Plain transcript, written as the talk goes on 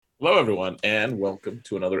Hello, everyone, and welcome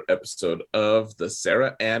to another episode of the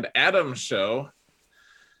Sarah and Adam Show.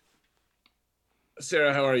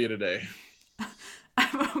 Sarah, how are you today?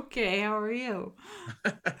 I'm okay. How are you?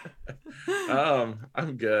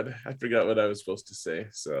 I'm good. I forgot what I was supposed to say,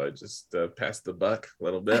 so I just passed the buck a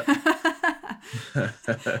little bit. I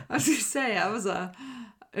was gonna say I was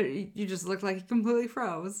you just looked like you completely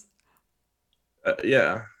froze.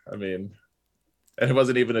 Yeah, I mean, and it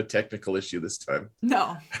wasn't even a technical issue this time.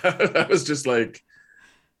 No. I was just like,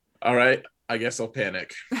 all right, I guess I'll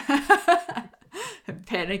panic.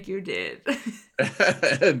 Panic you did.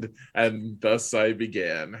 and thus I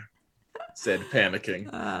began, said panicking.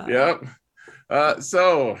 Uh, Yep.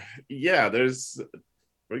 So yeah,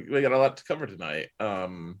 we got a lot to cover tonight. Do you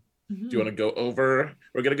mhm. want to go over?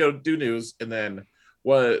 We're gonna go do news, and then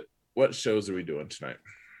what shows are we doing tonight?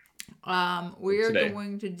 We are Today?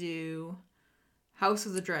 going to do House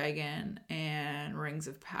of the Dragon and Rings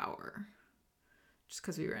of Power, just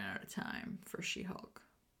because we ran out of time for She-Hulk.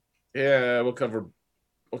 Yeah, we'll cover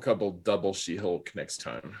double She-Hulk next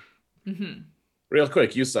time. Mm-hmm. Real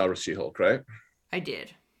quick, you saw She-Hulk, right? I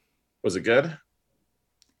did. Was it good?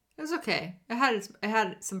 It was okay. It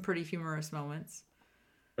had some pretty humorous moments.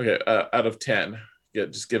 Okay, out of 10,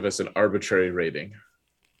 just give us an arbitrary rating.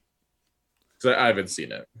 Because I haven't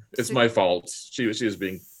seen it. It's Six, my fault. She was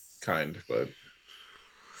being kind, but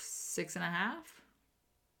 6.5.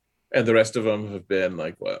 and the rest of them have been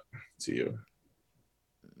like what to you?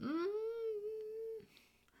 Mm,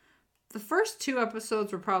 the first two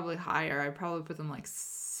episodes were probably higher. I'd probably put them like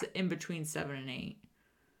in between 7 and 8,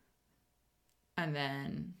 and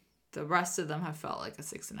then the rest of them have felt like a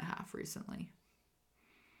 6.5 recently.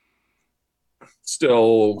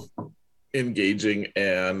 Still engaging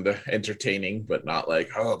and entertaining, but not like,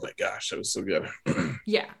 oh my gosh, that was so good.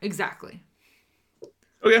 Yeah, exactly.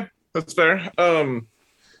 Okay, that's fair.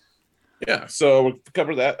 Yeah, so we'll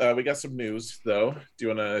cover that. We got some news though. Do you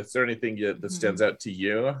wanna is there anything that Hmm. stands out to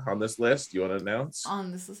you on this list you want to announce?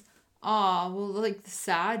 On this is well, like the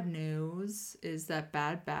sad news is that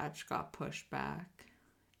Bad Batch got pushed back.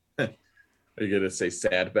 Are you gonna say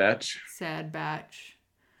sad batch? Sad Batch.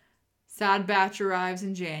 Sad Batch arrives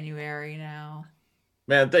in January now.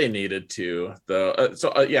 Man, they needed to though.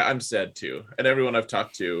 Yeah, I'm sad too. And everyone I've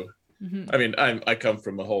talked to, Hmm. I mean, I come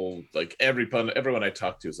from a whole like everyone I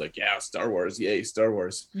talk to is like, yeah, Star Wars, yay, Star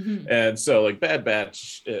Wars, Hmm. and so like Bad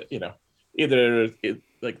Batch, either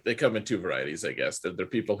like they come in two varieties, I guess. That they're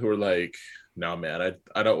people who are like, no, man,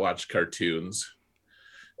 I don't watch cartoons,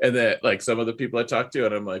 and then like some of the people I talk to,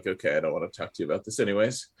 and I'm like, okay, I don't want to talk to you about this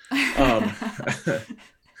anyways. Um,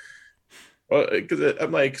 well, because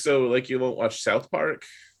I'm like, so like you won't watch South Park?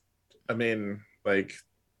 I mean, like,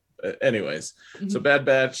 anyways, so Hmm. Bad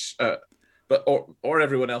Batch, but or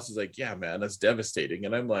everyone else is like, yeah, man, that's devastating,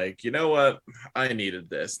 and I'm like, you know what? I needed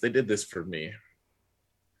this. They did this for me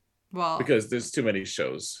Well, because there's too many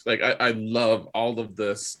shows. Like I love all of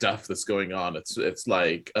the stuff that's going on. It's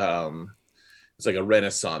like a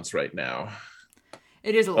renaissance right now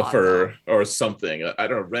it is a lot though. for or something. I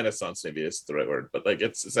don't know, renaissance maybe is the right word, but like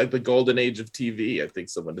it's like the golden age of TV. I think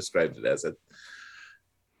someone described it as it,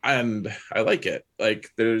 and I like it. Like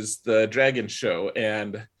there's the Dragon show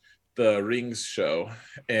and the Rings show,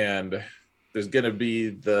 and there's gonna be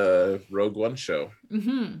the Rogue One show.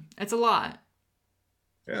 It's a lot.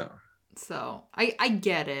 Yeah, So I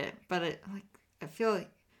get it, but I feel like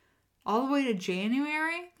all the way to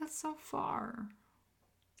January. That's so far.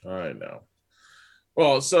 I know.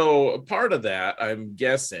 Well, so part of that, I'm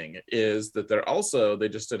guessing, is that they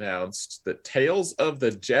just announced that Tales of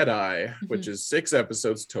the Jedi, which Hmm. is 6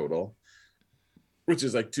 episodes total, which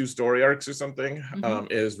is like two story arcs or something, Hmm.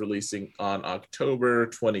 is releasing on October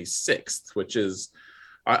 26th, which is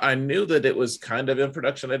I knew that it was kind of in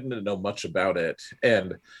production. I didn't know much about it,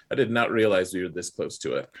 and I did not realize we were this close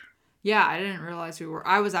to it. Yeah, I didn't realize we were.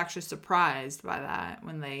 I was actually surprised by that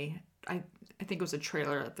when they. I think it was a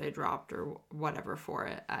trailer that they dropped or whatever for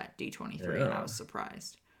it at D23, and I Yeah, was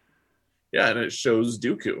surprised. yeah, and it shows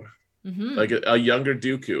Dooku, like Hmm. a younger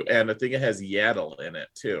Dooku, and I think it has Yaddle in it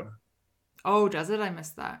too. Oh, does it? I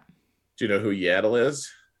missed that. Do you know who Yaddle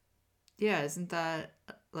is? Yeah, isn't that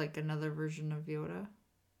like another version of Yoda?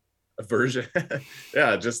 A version.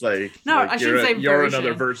 Yeah, just No, I shouldn't say you're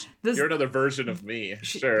another version. version. This You're another version of me.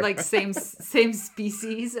 Sure. like same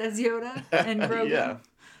species as Yoda and Grogu. Yeah,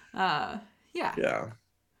 Uh, yeah. yeah,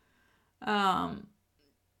 Um,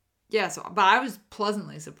 yeah. So, but I was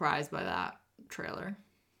pleasantly surprised by that trailer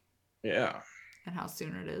yeah. and how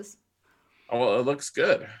soon it is. Oh, well, it looks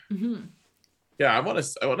good. Mm-hmm. Yeah, I want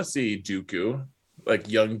to see Dooku, like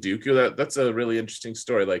young Dooku. That's a really interesting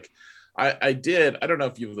story. Like I did. I don't know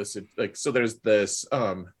if you've listened. Like, so there's this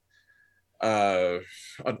uh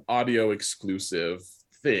an audio exclusive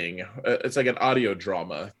thing. It's like an audio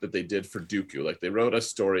drama that they did for Dooku. Like they wrote a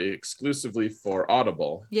story exclusively for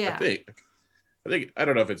Audible. Yeah. I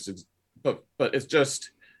don't know if it's, but it's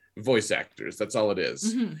just voice actors. That's all it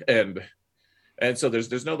is. Mm-hmm. And so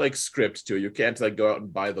there's no like script to it. You can't like go out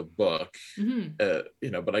and buy the book,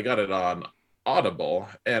 Mm-hmm. but I got it on Audible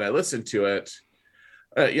and I listened to it,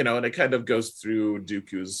 and it kind of goes through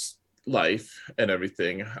Dooku's life and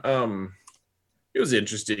everything. It was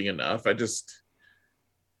interesting enough.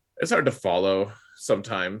 It's hard to follow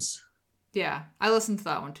sometimes. Yeah. I listened to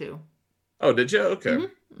that one too. Oh, did you? Okay.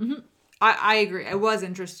 Mm-hmm. Mm-hmm. I agree. It was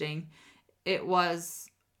interesting. It was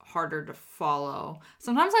harder to follow.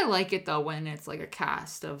 Sometimes I like it though when it's like a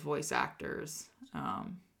cast of voice actors.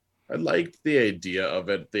 I liked the idea of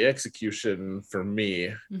it. The execution for me,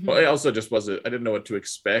 well, Mm-hmm. I also just wasn't. I didn't know what to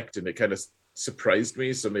expect, and it kind of surprised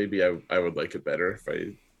me. So maybe I would like it better if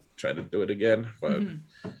I try to do it again. But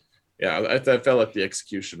Mm-hmm. yeah, I felt like the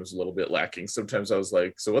execution was a little bit lacking. Sometimes I was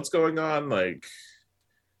like, so what's going on? Like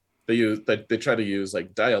they try to use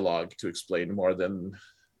like dialogue to explain more than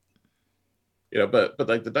but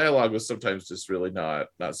like the dialogue was sometimes just really not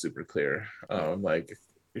super clear. Yeah. Like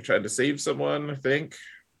you're trying to save someone, I think,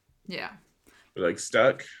 Yeah. but like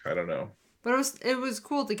stuck. I don't know. But it was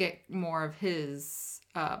cool to get more of his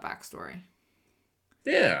backstory.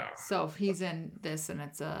 Yeah, So if he's in this and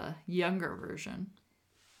it's a younger version,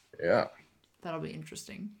 yeah, that'll be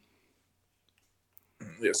interesting.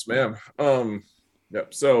 yes, ma'am.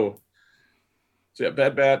 Yep. So yeah,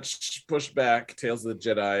 Bad Batch pushed back, Tales of the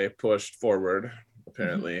Jedi pushed forward. Mm-hmm.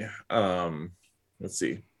 Apparently, let's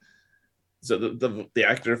see. So the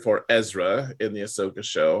actor for Ezra in the Ahsoka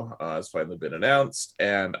show has finally been announced,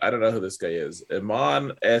 and I don't know who this guy is.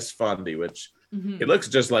 Iman S. Fondi, which he Mm-hmm. looks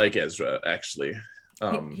just like Ezra, actually.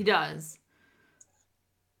 He does.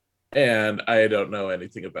 And I don't know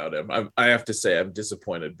anything about him. I have to say I'm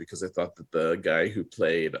disappointed because I thought that the guy who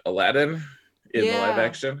played Aladdin in the live Yeah.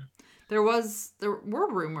 action, There were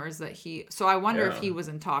rumors that so I wonder if yeah, he was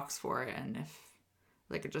in talks for it and if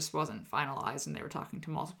like it just wasn't finalized and they were talking to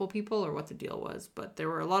multiple people or what the deal was, but there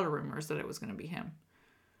were a lot of rumors that it was going to be him.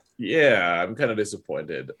 yeah, I'm kind of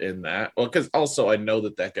disappointed in that. Well, because also I know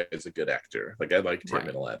that guy is a good actor. Like I liked him in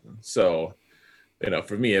Right. Aladdin, so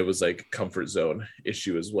for me it was like a comfort zone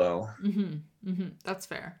issue as well. Mm-hmm. Mm-hmm. That's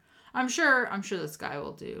fair. I'm sure this guy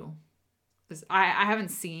will do this. I haven't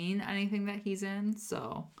seen anything that he's in,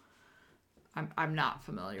 so I'm not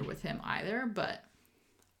familiar with him either, but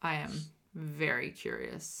I am very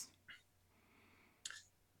curious.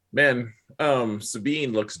 Man,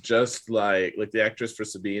 Sabine looks just like the actress for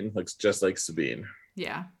Sabine looks just like Sabine,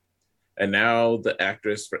 Yeah. and now the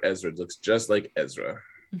actress for Ezra looks just like Ezra.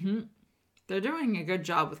 Mm-hmm. They're doing a good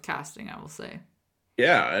job with casting, I will say.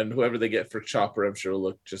 Yeah, and whoever they get for Chopper, I'm sure will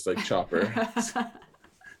look just like Chopper.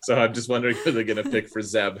 So I'm just wondering who they're gonna pick for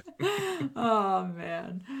Zeb. Oh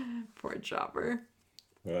man, poor Chopper.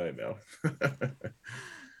 I know.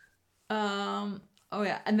 Um. Oh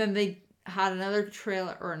yeah, and then they had another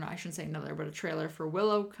trailer, or no, I shouldn't say another, but a trailer for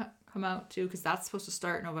Willow come out too, because that's supposed to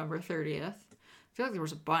start November 30th. I feel like there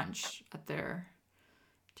was a bunch at their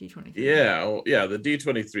D23. Yeah, well, yeah, the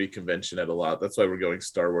D23 convention had a lot. That's why we're going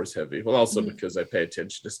Star Wars heavy. Well, also Mhm. because I pay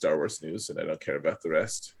attention to Star Wars news and I don't care about the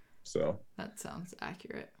rest. So, That sounds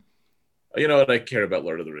accurate. you know what? I care about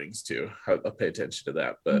Lord of the Rings too. I'll pay attention to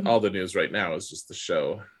that. But Mhm. all the news right now is just the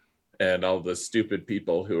show and all the stupid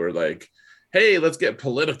people who are like, hey, let's get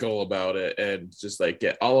political about it and just like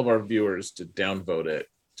get all of our viewers to downvote it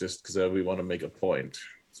just because we want to make a point.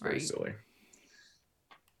 It's very Right. silly.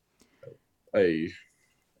 I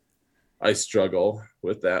I struggle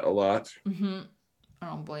with that a lot. Mm-hmm. I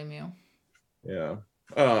don't blame you. Yeah.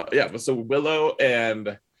 Yeah, but so Willow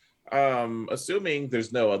and assuming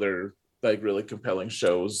there's no other like really compelling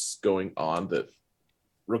shows going on that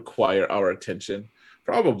require our attention,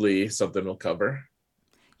 probably something we'll cover.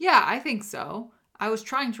 Yeah, I think so. I was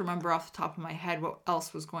trying to remember off the top of my head what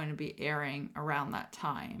else was going to be airing around that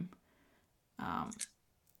time, um,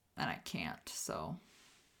 and I can't. So,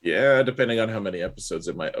 Yeah, depending on how many episodes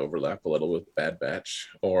it might overlap a little with Bad Batch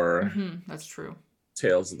or that's true.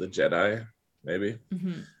 Tales of the Jedi, maybe.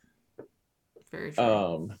 Mm-hmm. Very true.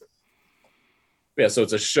 Um yeah, so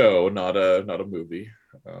it's a show, not a movie.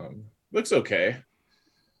 Looks okay. Yeah.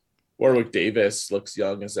 Warwick Davis looks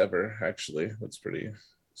young as ever, actually. Looks pretty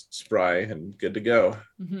spry and good to go.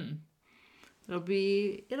 Mm-hmm. It'll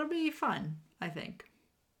be fun, I think.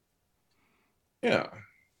 Yeah.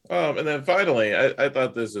 And then finally, I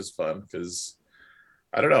thought this was fun because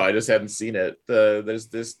I don't know. I just haven't seen it. There's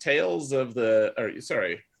this Tales of the, or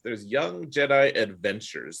sorry, there's Young Jedi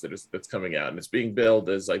Adventures that's coming out, and it's being billed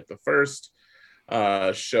as like the first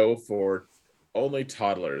show for only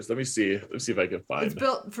toddlers. Let me see. Let's see if I can It's find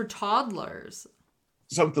built for toddlers.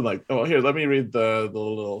 something like. Oh, here. Let me read the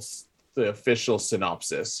official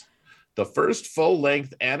synopsis. The first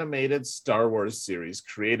full-length animated Star Wars series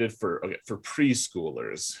created for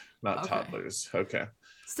preschoolers, not Okay. toddlers. Okay.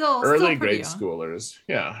 Still Early pretty grade young. schoolers,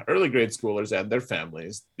 yeah, early grade schoolers and their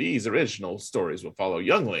families. These original stories will follow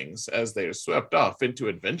younglings as they are swept off into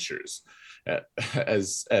adventures,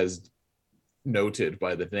 as noted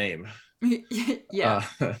by the name, Yeah,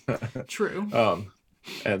 uh, true. um,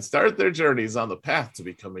 and start their journeys on the path to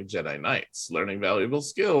becoming Jedi Knights, learning valuable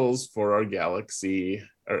skills for our galaxy,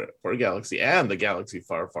 or for a galaxy and the galaxy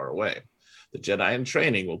far, far away. The Jedi in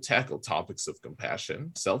training will tackle topics of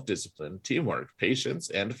compassion, self discipline, teamwork, patience,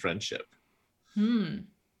 and friendship. Hmm.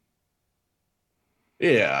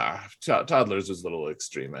 Yeah, toddlers is a little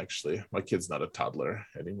extreme, actually. My kid's not a toddler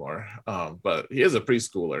anymore, but he is a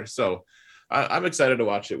preschooler, so I'm excited to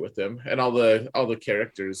watch it with him. And all the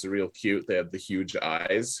characters are real cute. They have the huge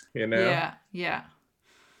eyes, Yeah, yeah.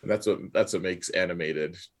 and that's what makes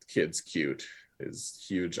animated kids cute is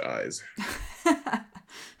huge eyes.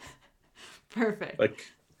 Perfect.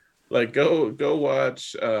 Like go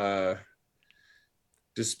watch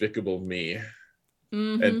Despicable Me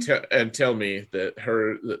and Mm-hmm. tell me that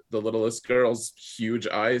the littlest girl's huge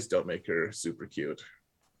eyes don't make her super cute.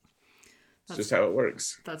 It's just That's how it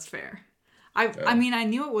works. that's fair. I Yeah. mean I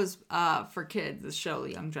knew it was for kids, the show,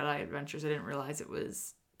 The Young Jedi Adventures. I didn't realize it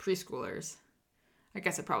was preschoolers. I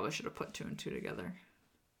guess I probably should have put two and two together.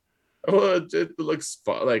 Well, it looks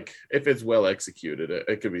fun. Like if it's well executed,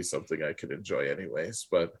 it could be something I could enjoy anyways.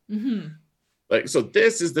 But Mm-hmm. like, so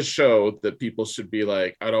this is the show that people should be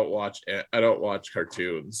like, I don't watch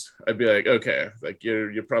cartoons. I'd be like, okay, like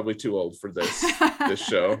you're probably too old for this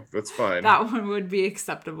show. That's fine, That one would be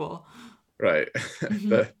acceptable. right?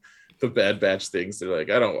 Mm-hmm. The Bad Batch things. They're like,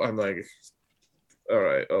 I don't. I'm like, all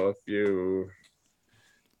right. Oh,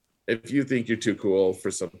 if you think you're too cool for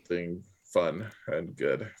something fun and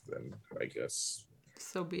good, then I guess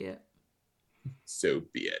So be it. so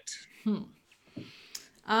be it. Hmm.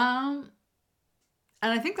 Um,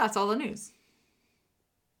 and I think that's all the news.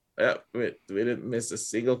 Yeah, we didn't miss a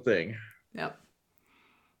single thing. Yep.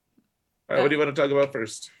 All right, what do you want to talk about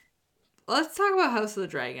first? Let's talk about House of the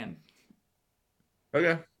Dragon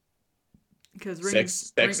Okay, because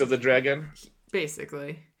sex of the dragon.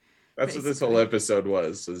 basically, That's what this whole basically. episode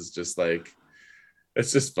was. Is just like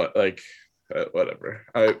it's just fun. Like whatever.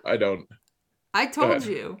 I don't. I Go told ahead.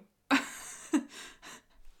 you.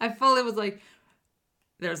 I fully was like,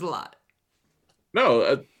 there's a lot.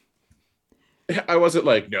 No, I wasn't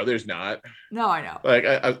like no. There's not. No, I know. Like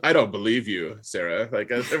I don't believe you, Sarah. Like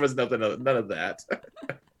there was none of that.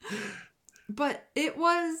 But it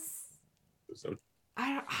was So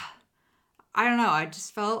I don't, I don't know. I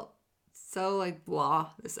just felt so like blah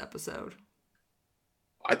this episode.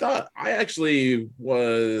 I thought I actually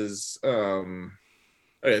was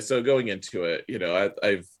okay. So going into it,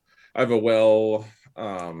 I have a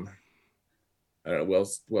um I don't know,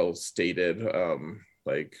 well stated,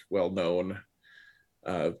 like well known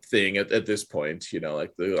thing at this point.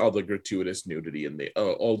 Like all the gratuitous nudity in the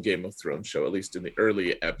old Game of Thrones show, at least in the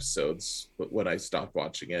early episodes, when I stopped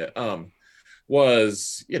watching it,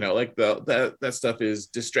 was like that stuff is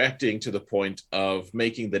distracting to the point of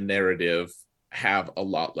making the narrative have a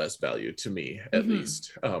lot less value to me, at Mm-hmm.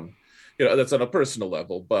 least. That's on a personal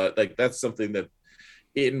level, but like that's something that,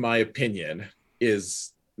 in my opinion,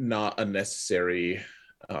 is not a necessary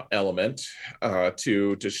element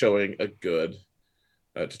to showing a good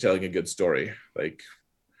to telling a good story. Like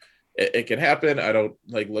it can happen. I don't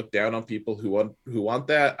like look down on people who want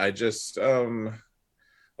that. I just a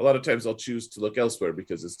lot of times I'll choose to look elsewhere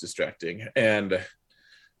because it's distracting, and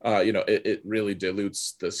it really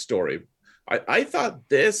dilutes the story. I thought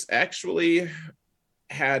this actually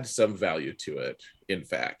had some value to it, in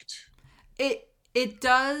fact. It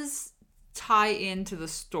does tie into the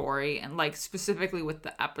story and like specifically with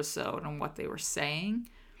the episode and what they were saying.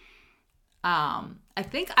 I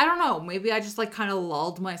think I don't know, maybe I just like kind of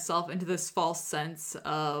lulled myself into this false sense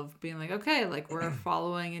of being like, okay, like we're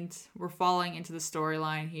falling into the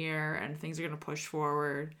storyline here and things are going to push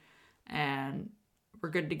forward and we're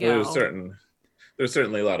good to Well, there's go. certain there's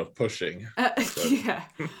certainly a lot of pushing, but Yeah.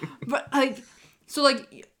 But like so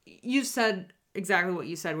like you said exactly what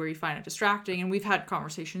you said where you find it distracting, and we've had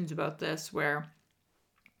conversations about this where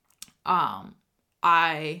um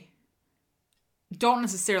I don't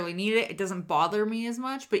necessarily need it. It doesn't bother me as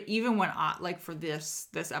much. But even when I like for this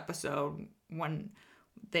episode, when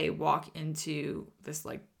they walk into this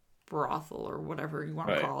like brothel or whatever you want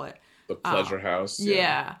to Right. call it, The pleasure house. Yeah.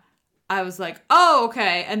 yeah, I was like, oh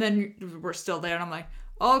okay, and then we're still there, and I'm like,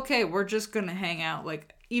 okay, we're just gonna hang out.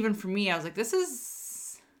 Like even for me, I was like, this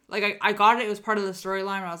is like I got it. It was part of the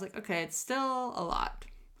storyline. I was like, okay, it's still a lot.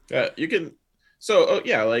 You can. So, oh,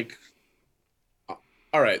 yeah, like,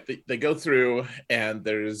 all right, they go through and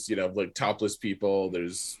there's, like topless people.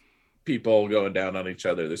 There's people going down on each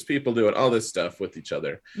other. There's people doing all this stuff with each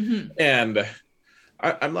other. Mm-hmm. And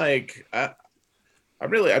I'm like,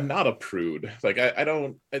 I'm not a prude. Like, I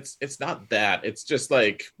don't, it's not that. It's just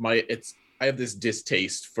like I have this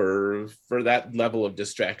distaste for that level of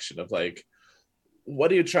distraction of like,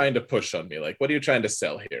 what are you trying to push on me? Like, what are you trying to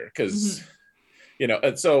sell here? Because, Mm-hmm.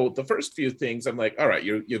 and so the first few things I'm like, all right,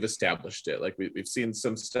 you've established it. Like we've seen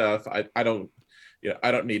some stuff. I don't,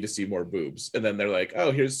 I don't need to see more boobs. And then they're like,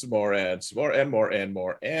 oh, here's some more and some more and more and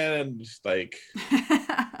more. And like,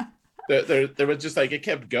 there was just like, it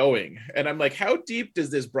kept going. And I'm like, how deep does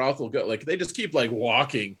this brothel go? Like, they just keep like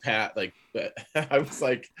walking pat, like, I was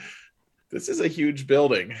like, this is a huge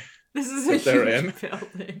building This is a that they're huge in.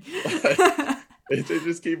 building. They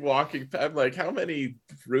just keep walking. I'm like, how many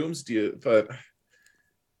rooms do you, but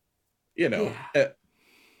you know, Yeah.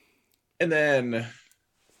 and then,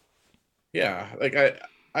 yeah, like I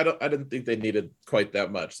didn't think they needed quite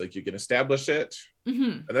that much. Like you can establish it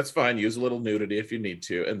Mm-hmm. and that's fine. Use a little nudity if you need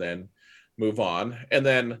to, and then move on. And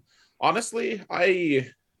then honestly,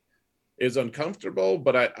 it was uncomfortable,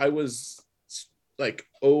 but I was like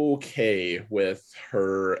okay with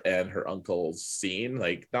her and her uncle's scene,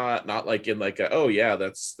 like not like in like a, oh yeah,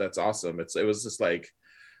 that's awesome. It was just like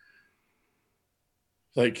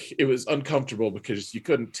it was uncomfortable because you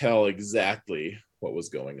couldn't tell exactly what was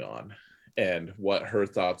going on and what her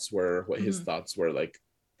thoughts were, what his Mm-hmm. thoughts were. Like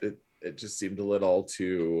it just seemed a little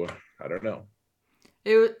too, I don't know.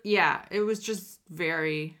 Yeah, it was just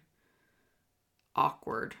very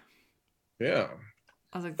awkward. Yeah,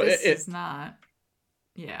 I was like, but this is not.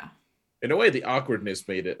 Yeah. in a way the awkwardness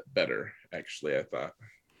made it better, actually, I thought.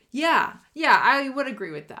 Yeah, yeah, I would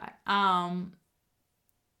agree with that. And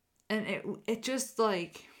it just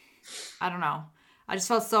like I don't know. I just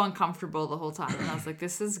felt so uncomfortable the whole time, and I was like,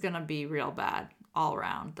 this is gonna be real bad all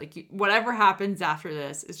around. Like whatever happens after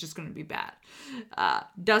this is just gonna be bad.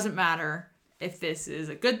 Doesn't matter if this is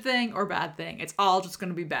a good thing or bad thing. It's all just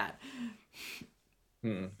gonna be bad.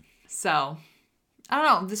 Hmm. So I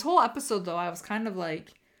don't know. This whole episode though, I was kind of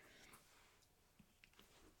like,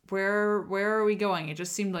 where are we going? It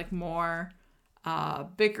just seemed like more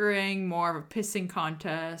bickering, more of a pissing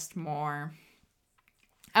contest, more.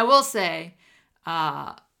 I will say,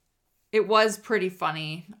 uh, it was pretty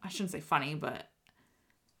funny. I shouldn't say funny, but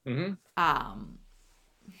Mm-hmm. um,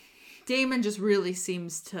 Damon just really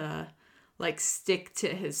seems to like stick to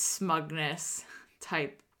his smugness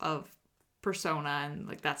type of persona, and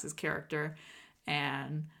like that's his character,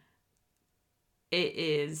 and it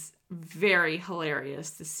is very hilarious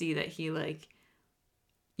to see that he like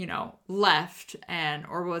left and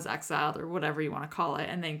or was exiled or whatever you want to call it,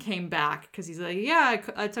 and then came back because he's like, yeah,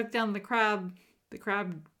 I took down the crab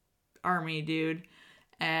army dude,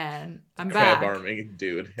 and I'm Crab back. army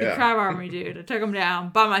dude. The Yeah. crab army dude. I took him down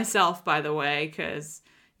by myself, by the way, because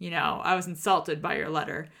I was insulted by your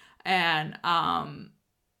letter, and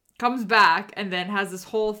comes back and then has this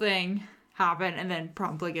whole thing happen, and then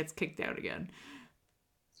promptly gets kicked out again.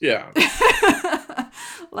 Yeah.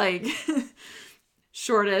 Like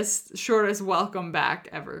shortest welcome back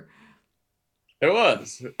ever. It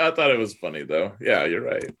was. I thought it was funny though. Yeah, you're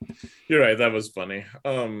right. You're right. That was funny.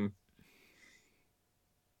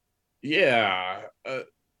 Yeah.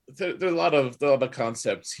 There's a lot of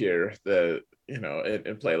concepts here that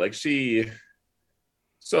in play. Like she.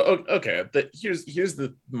 So okay, here's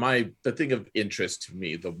the thing of interest to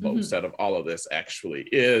me the most Mm-hmm. out of all of this actually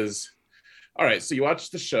is, all right, so you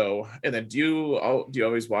watch the show, and then do you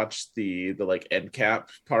always watch the like end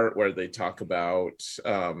cap part where they talk about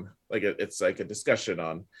like it's like a discussion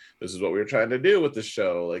on this is what we were trying to do with the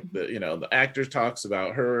show, like the actor talks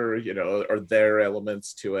about her, or their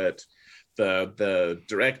elements to it, the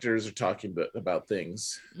directors are talking about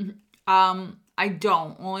things. I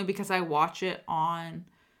don't, only because I watch it on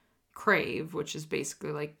Crave, which is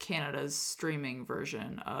basically like Canada's streaming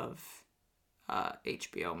version of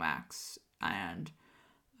HBO Max, and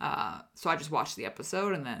so I just watched the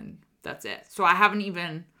episode and then that's it. So I haven't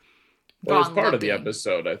even Well, it was gone part of the looking.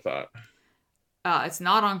 episode, I thought. It's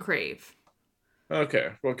not on Crave. Okay,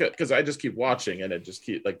 well, because I just keep watching and it just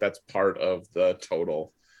keep like that's part of the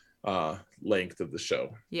total length of the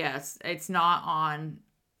show. Yes, it's not on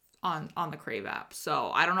the Crave app.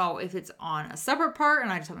 So I don't know if it's on a separate part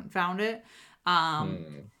and I just haven't found it. Hmm.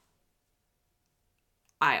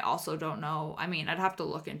 I also don't know. I mean, I'd have to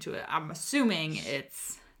look into it. I'm assuming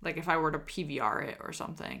it's like if I were to PVR it or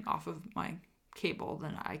something off of my cable,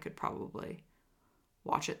 then I could probably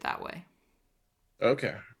watch it that way.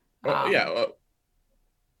 Okay. Yeah. Um,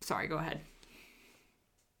 Sorry, go ahead.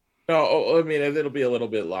 No, I mean it'll be a little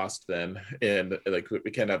bit lost then, and like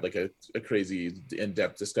we can't have like a crazy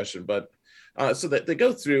in-depth discussion. But so that they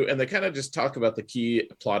go through and they kind of just talk about the key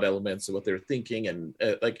plot elements and what they're thinking, and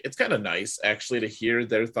like it's kind of nice actually to hear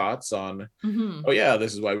their thoughts on, Mm-hmm. oh yeah,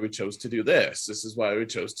 this is why we chose to do this. This is why we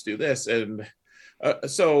chose to do this, and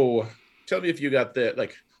so tell me if you got the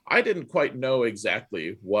like. I didn't quite know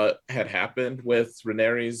exactly what had happened with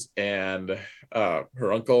Rhaenyra's and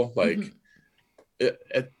her uncle. Like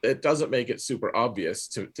Mm-hmm. it doesn't make it super obvious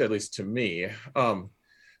to at least to me.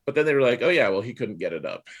 But then they were like, oh yeah, well he couldn't get it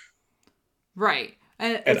up, Right.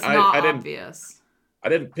 And and it's not I didn't obvious. I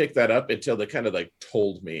didn't pick that up until they kind of like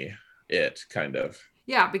told me it kind of.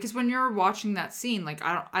 Yeah, because when you're watching that scene, like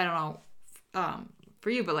I don't know for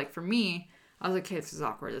you, but like for me, I was like, okay, this is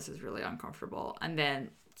awkward. This is really uncomfortable. And then,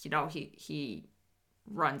 he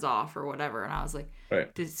runs off or whatever, and I was like,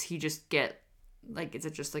 Right, does he just get like is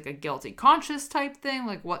it just like a guilty conscious type thing?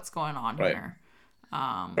 Like what's going on right, here?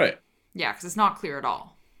 Um right. yeah, because it's not clear at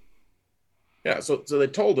all. Yeah, so they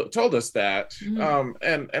told us that, Mm-hmm.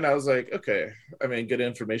 and I was like, okay, I mean, good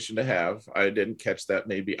information to have. I didn't catch that.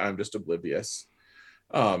 Maybe I'm just oblivious.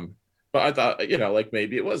 Um, but I thought, like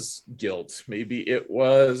maybe it was guilt, maybe it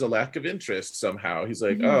was a lack of interest somehow. He's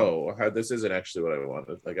like, Mm-hmm. oh, this isn't actually what I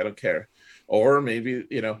wanted. Like, I don't care. Or maybe,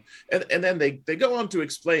 and then they go on to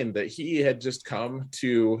explain that he had just come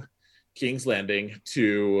to King's Landing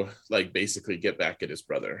to like basically get back at his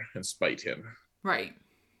brother and spite him. Right.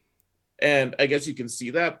 And I guess you can see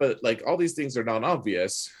that, but like all these things are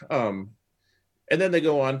non-obvious. And then they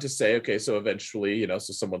go on to say, okay, so eventually, so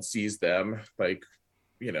someone sees them like,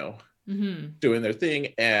 you know, Mm-hmm. doing their thing,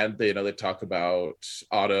 and they talk about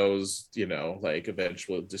Otto's like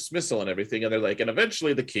eventual dismissal and everything, and they're like, and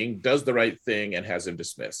eventually the king does the right thing and has him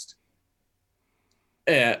dismissed.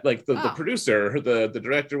 And like the Oh, producer, the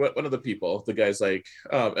director, one of the people, the guy's like,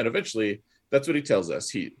 and eventually that's what he tells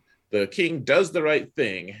us, the king does the right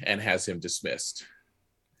thing and has him dismissed.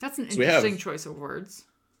 that's an So we have, interesting choice of words.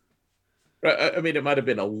 right, I mean it might have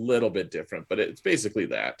been a little bit different, but it's basically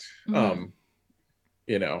that. Mm-hmm.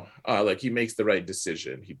 Like he makes the right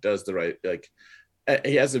decision, he does the right, like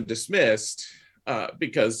he has him dismissed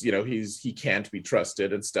because he can't be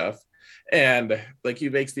trusted and stuff, and like he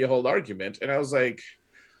makes the whole argument, and I was like,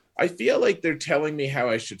 I feel like they're telling me how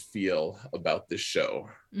I should feel about this show.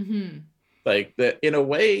 Mm-hmm. Like that in a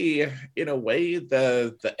way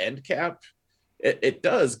the end cap, it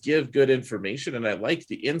does give good information and I like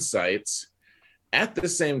the insights. At the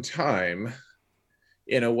same time,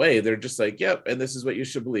 in a way, they're just like, yep, and this is what you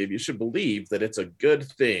should believe. You should believe that it's a good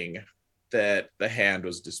thing that the hand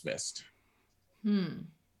was dismissed. Hmm.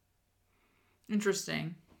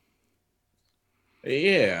 Interesting.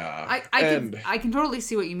 Yeah. And I can totally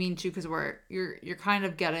see what you mean too, because you're kind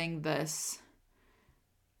of getting this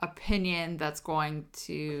opinion that's going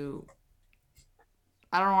to,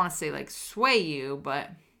 I don't want to say like sway you, but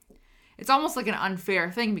it's almost like an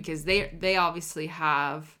unfair thing because they obviously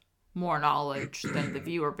have more knowledge than the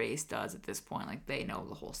viewer base does at this point. Like they know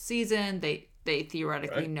the whole season. They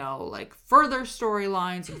theoretically right. know like further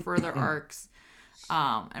storylines or further arcs,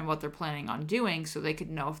 and what they're planning on doing, so they could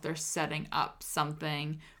know if they're setting up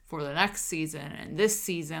something for the next season and this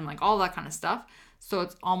season, like all that kind of stuff. So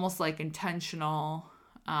it's almost like intentional.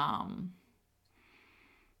 I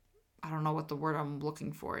don't know what the word I'm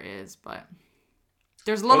looking for is, but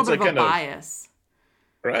there's a Well, little it's bit like of a kind of bias.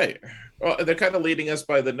 right. Well, they're kind of leading us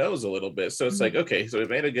by the nose a little bit. So it's like, Mm-hmm. okay, so we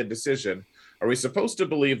made a good decision. Are we supposed to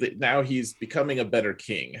believe that now he's becoming a better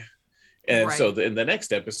king? And so Right. in the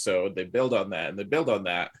next episode, they build on that and they build on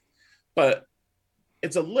that. But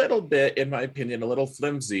it's a little bit, in my opinion, a little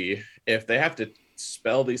flimsy if they have to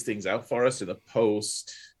spell these things out for us in the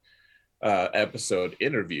post episode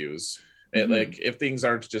interviews. Mm-hmm. Like if things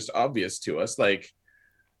aren't just obvious to us, like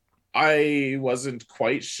I wasn't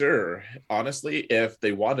quite sure, honestly, if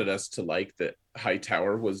they wanted us to like that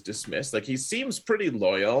Hightower was dismissed. Like he seems pretty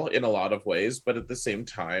loyal in a lot of ways, but at the same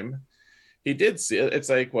time, he did see it. It's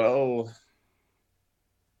like, well,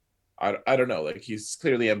 I don't know. Like he's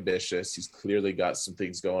clearly ambitious. He's clearly got some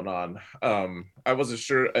things going on. I wasn't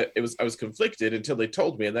sure. I was conflicted until they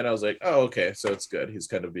told me, and then I was like, oh, okay, so it's good. He's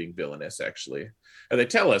kind of being villainous, actually. And they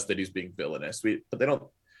tell us that he's being villainous. But they don't.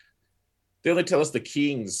 They only tell us the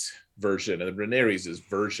king's version and Rhaenyra's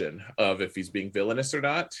version of if he's being villainous or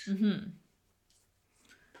not. Mm-hmm.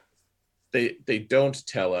 They don't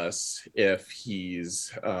tell us if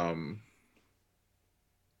he's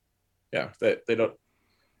yeah, they don't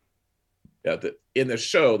yeah, in the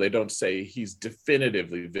show they don't say he's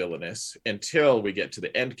definitively villainous until we get to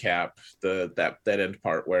the end cap, that end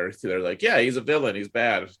part where they're like, yeah, he's a villain, he's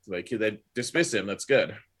bad, like they dismiss him, that's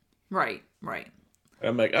good. Right, right. And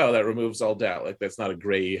I'm like, oh, that removes all doubt, like that's not a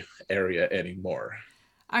gray area anymore.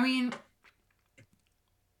 I mean,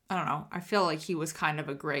 I don't know. I feel like he was kind of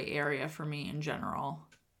a gray area for me in general.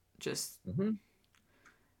 Just Mm-hmm.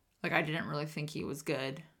 like I didn't really think he was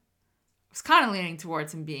good. I was kind of leaning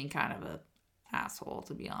towards him being kind of a asshole,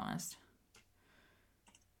 to be honest.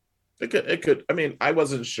 It could. I mean, I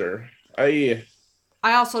wasn't sure. I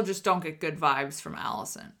I also just don't get good vibes from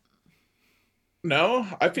Allison. No,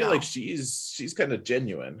 I feel like No. she's kind of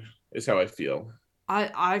genuine, is how I feel.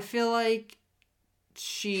 I feel like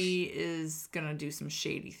she is gonna do some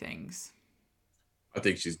shady things. I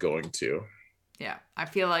think she's going to. Yeah. I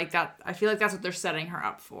feel like that's what they're setting her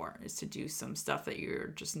up for, is to do some stuff that you're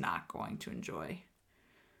just not going to enjoy.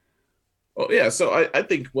 Oh yeah, so I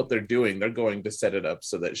think what they're doing, they're going to set it up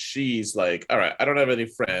so that she's like, all right, I don't have any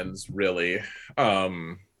friends really.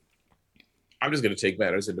 Um, I'm just gonna take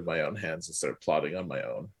matters into my own hands and start plotting on my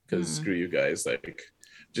own. Because Mm, screw you guys, like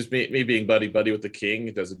just me being buddy buddy with the king,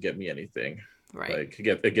 it doesn't get me anything. right. Like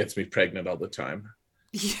it gets me pregnant all the time,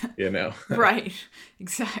 Yeah. you know. Right.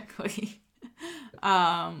 Exactly.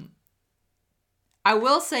 Um I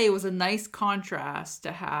will say it was a nice contrast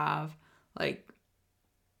to have, like,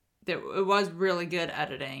 that it was really good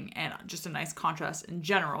editing and just a nice contrast in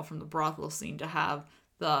general from the brothel scene to have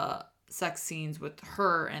the sex scenes with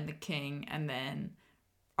her and the king and then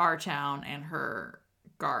our town and her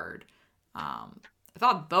guard. I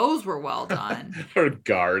thought those were well done. Her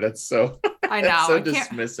guard, that's so I that's know. so I can't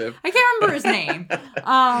dismissive. I can't remember his name.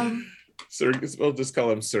 Um Sir, we'll just call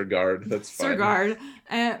him Sir Guard. That's Sir fine. Guard.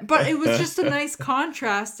 But it was just a nice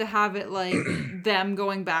contrast to have it like them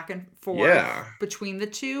going back and forth Yeah. between the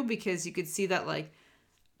two, because you could see that like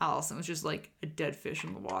Allison was just like a dead fish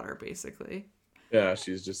in the water, basically. Yeah,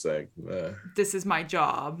 she's just like, This is my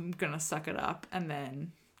job. I'm gonna suck it up, and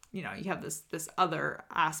then you have this other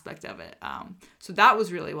aspect of it. So that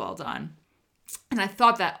was really well done, and I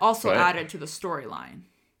thought that also right. added to the storyline.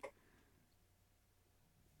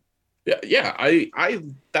 Yeah, I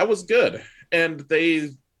that was good. And they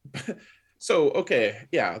so okay,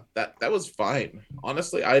 yeah, that was fine.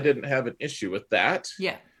 Honestly, I didn't have an issue with that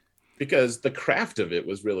Yeah. because the craft of it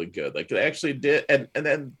was really good. Like they actually did, and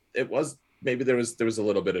then it was, maybe there was a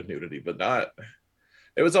little bit of nudity, but not,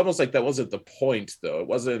 it was almost like that wasn't the point though. It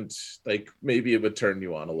wasn't like, maybe it would turn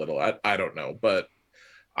you on a little. I don't know, but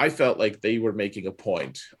I felt like they were making a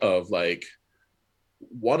point of like,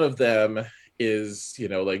 one of them is,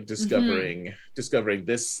 like Mm-hmm. discovering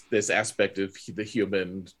this aspect of the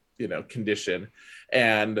human, condition,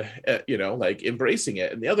 and like embracing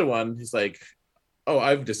it, and the other one is like, oh,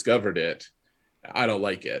 I've discovered it, I don't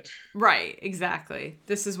like it. Right. Exactly.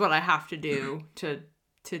 This is what I have to do to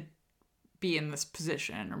be in this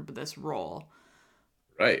position or this role.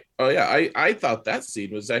 Right. Oh yeah, I thought that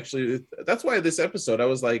scene was actually, that's why this episode I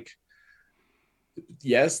was like,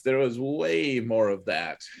 yes, there was way more of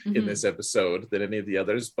that in Mm-hmm. this episode than any of the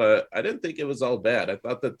others, but I didn't think it was all bad. I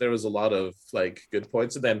thought that there was a lot of like good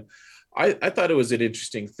points. And then I thought it was an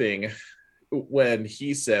interesting thing when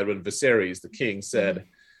Viserys, the king, Mm-hmm. said,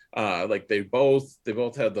 like they both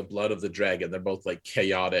have the blood of the dragon. They're both like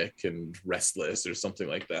chaotic and restless or something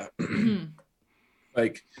like that. Mm-hmm.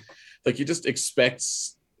 like he just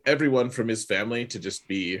expects everyone from his family to just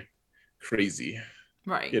be crazy,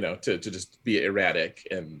 Right. to just be erratic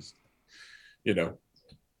and, you know,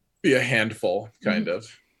 be a handful, kind Mm-hmm. of.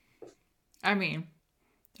 I mean,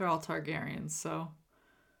 they're all Targaryens, so.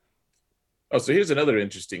 Oh, so here's another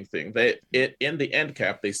interesting thing. In the end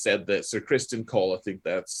cap, they said that Sir Kristen Cole, I think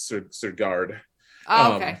that's Sir Guard. Oh,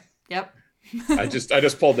 Um, okay. Yep. I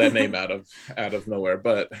just pulled that name out of nowhere,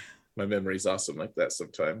 but my memory's awesome like that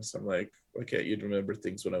sometimes. I'm like, why can't you remember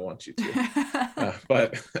things when I want you to?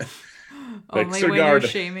 But like Only Sir when you're Guard.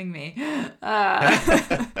 shaming me.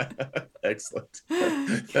 Uh, Excellent.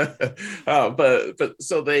 But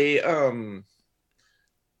so they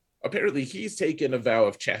apparently he's taken a vow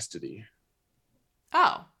of chastity,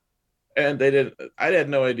 oh, and they didn't. I had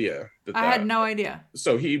no idea I had no idea.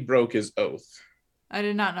 so he broke his oath. I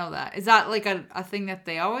did not know that. Is that like a thing that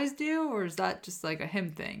they always do, or is that just like a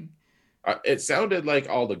him thing? It sounded like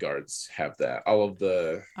all the guards have that. All of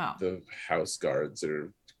the Oh, the house guards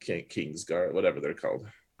or king's guard, whatever they're called.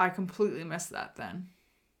 I completely missed that then.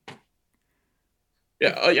 Yeah.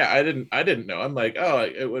 If Oh yeah. I didn't know. I'm like, oh,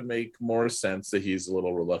 it would make more sense that he's a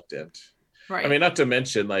little reluctant. I right, mean, not to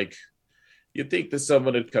mention, like, you'd think that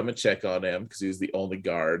someone would come and check on him because he's the only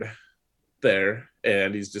guard there,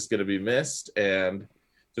 and he's just gonna be missed. And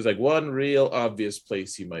there's like one real obvious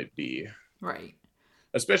place he might be. right,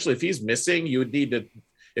 Especially if he's missing, you would need to,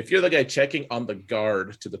 if you're the guy checking on the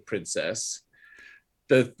guard to the princess,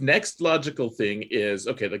 the next logical thing is,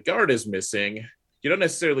 okay, the guard is missing. You don't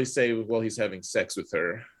necessarily say, well, he's having sex with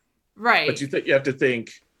her, but right. you have to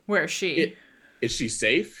think, Where's she? it, is she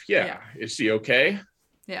safe? Yeah. Yeah, Is she okay?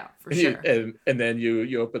 yeah, for And, you, sure. and then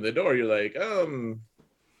you open the door, you're like,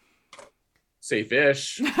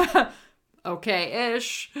 safe-ish.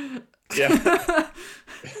 Okay-ish. Yeah.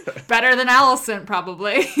 Better than Allison,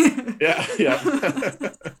 probably. Yeah, yeah.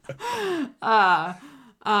 uh,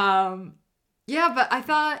 yeah, but I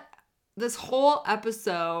thought this whole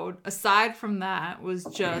episode, aside from that, was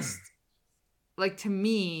just like, to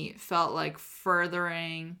me, felt like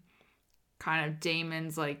furthering kind of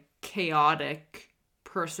Damon's like chaotic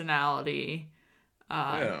personality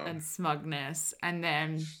Yeah. and smugness, and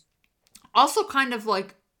then also kind of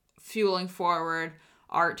like fueling forward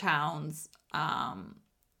Art Town's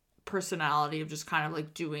personality of just kind of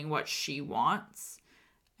like doing what she wants,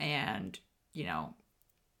 and you know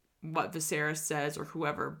what Viserys says or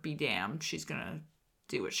whoever, be damned, she's gonna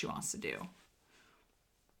do what she wants to do.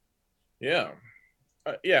 Yeah.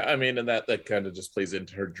 Yeah, I mean, and that kind of just plays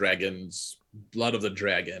into her dragon's blood of the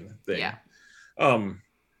dragon thing. Yeah. Um,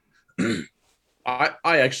 I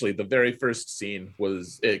actually, the very first scene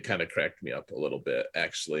was, it kind of cracked me up a little bit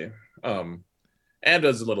actually, and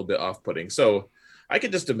was a little bit off-putting. So I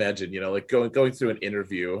could just imagine, like going through an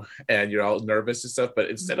interview and you're all nervous and stuff, but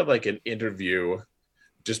instead of like an interview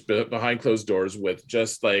just behind closed doors with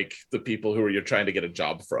just like the people who you're trying to get a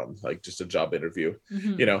job from, like just a job interview,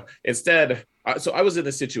 instead. So I was in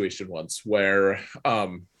a situation once where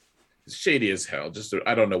shady as hell, just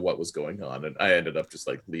I don't know what was going on, and I ended up just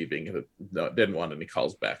like leaving. Didn't want any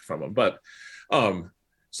calls back from them, but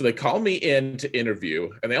so they call me in to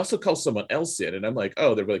interview, and they also call someone else in, and I'm like,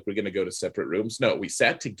 oh, they're like, we're going to go to separate rooms. No, we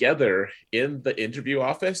sat together in the interview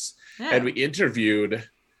office, and we interviewed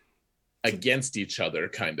against each other,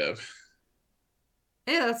 kind of.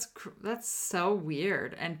 Yeah, that's so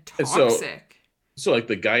weird and And toxic. so like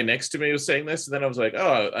the guy next to me was saying this, and then I was like,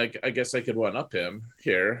 oh, I guess I could one up him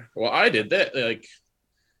here. Well, I did that. Like,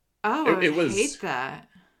 Oh, I would it hate was, that.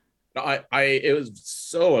 it was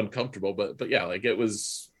so uncomfortable, but yeah, like it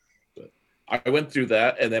was. I went through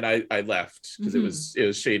that, and then I left because it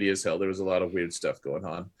was shady as hell. There was a lot of weird stuff going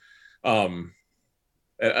on.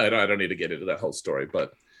 I don't need to get into that whole story,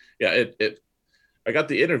 but yeah, I got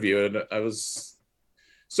the interview, and I was,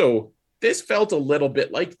 so this felt a little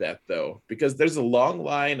bit like that though, because there's a long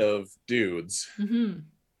line of dudes,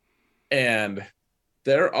 and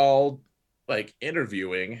they're all like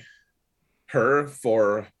interviewing her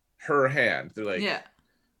for her hand. They're like, Yeah.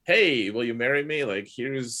 hey, will you marry me? Like,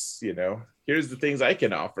 here's the things I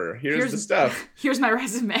can offer. Here's the stuff. Here's my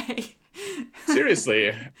resume.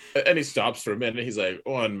 Seriously. And he stops for a minute. He's like,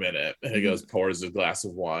 1 minute. And he goes, pours a glass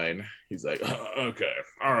of wine. He's like, oh, okay,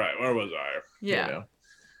 all right, where was I? Yeah.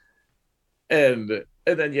 And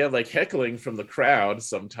then you have like heckling from the crowd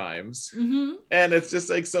sometimes. And it's just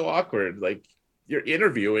like so awkward. Like, you're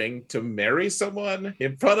interviewing to marry someone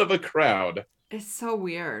in front of a crowd. It's so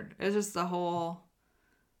weird. It's just the whole.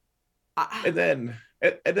 And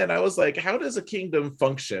then I was like, how does a kingdom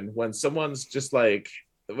function when someone's just like,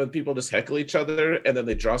 when people just heckle each other and then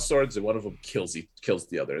they draw swords and one of them kills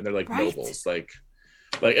the other, and they're like nobles, like,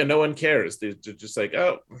 and no one cares. They're just like,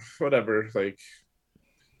 oh, whatever. Like,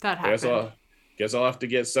 that happened. Guess I'll have to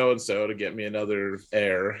get so and so to get me another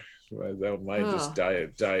heir. That might just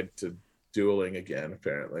died to dueling again,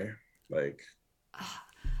 apparently. Like,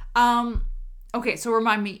 okay, so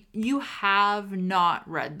remind me, you have not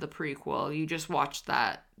read the prequel. You just watched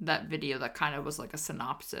that video that kind of was like a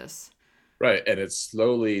synopsis. Right, and it's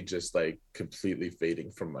slowly just like completely fading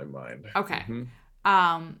from my mind. Okay.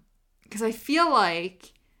 Because I feel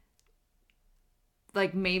like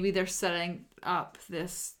maybe they're setting up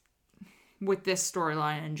this with this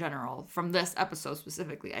storyline in general, from this episode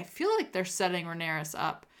specifically. I feel like they're setting Rhaenyra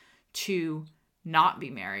up to not be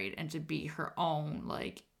married and to be her own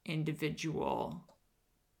like individual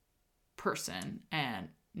person and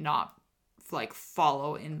not like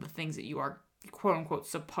follow in the things that you are quote unquote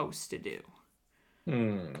supposed to do.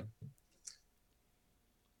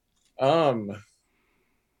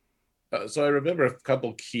 So I remember a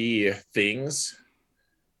couple key things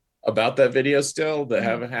about that video still that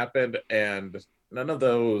haven't happened, and none of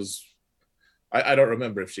those. I don't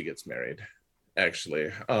remember if she gets married,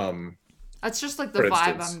 actually. That's just like the For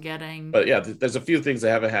vibe instance, I'm getting. but yeah, there's a few things that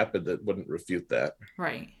haven't happened that wouldn't refute that.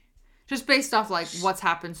 Right. Just based off like what's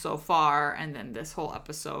happened so far and then this whole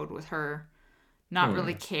episode with her not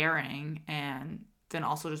really Hmm. caring and then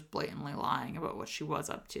also just blatantly lying about what she was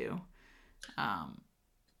up to. Um,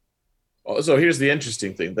 So here's the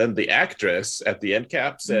interesting thing. Then the actress at the end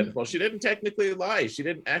cap said, mhm. "Well, she didn't technically lie. She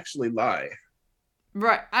didn't actually lie."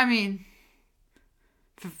 Right. I mean,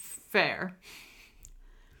 fair.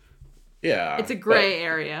 It's Yeah, a gray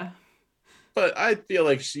area. but I feel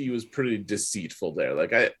like she was pretty deceitful there.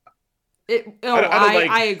 Like Oh, I don't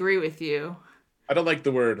I agree with you.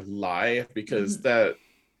 the word lie because Mhm.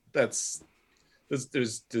 that's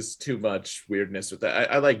there's just too much weirdness with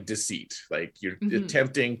that. I like deceit. Like you're Mhm.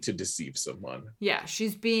 attempting to deceive someone. Yeah,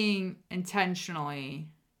 she's being intentionally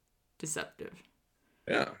deceptive.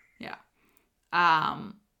 Yeah. Yeah.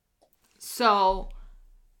 Um, so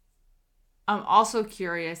I'm also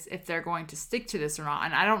curious if they're going to stick to this or not.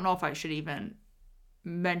 And I don't know if I should even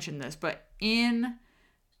mention this, but in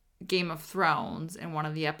Game of Thrones, in one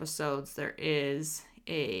of the episodes, there is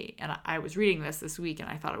and I was reading this week and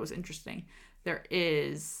I thought it was interesting. There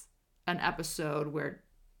is an episode where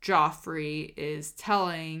Joffrey is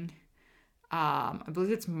telling, I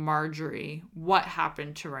believe it's Marjorie, what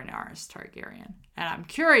happened to Rhaenyra Targaryen. And I'm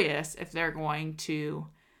curious if they're going to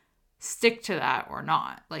stick to that or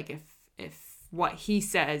not. Like if what he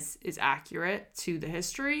says is accurate to the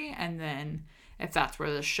history, and then if that's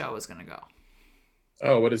where the show is going to go.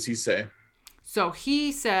 Oh, what does he say? So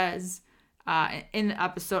he says in the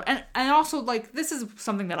episode, and also like this is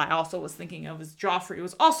something that I also was thinking of, is Joffrey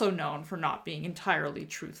was also known for not being entirely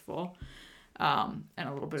truthful, and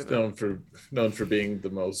a little bit He's of a known for being the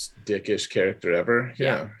most dickish character ever.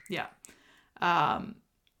 yeah, Yeah. yeah. Um,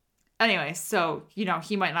 anyway, so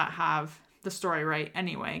he might not have the story right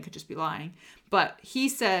anyway, and could just be lying. But he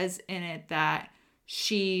says in it that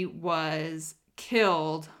she was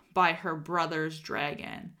killed by her brother's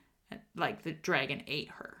dragon, like the dragon ate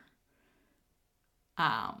her.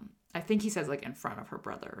 I think he says like in front of her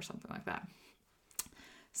brother or something like that.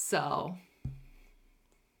 So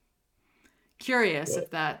curious Well, if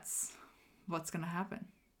that's what's gonna happen.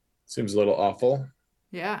 seems a little awful.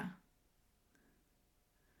 Yeah,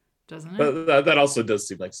 doesn't it? But that also does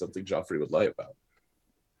seem like something Joffrey would lie about.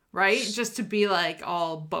 Right? Just to be like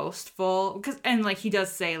all boastful, because and like he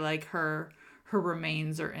does say like her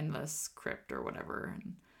remains are in this crypt or whatever,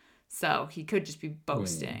 and so he could just be Hmm.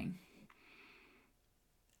 boasting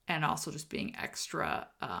and also just being extra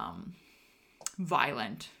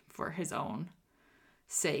violent for his own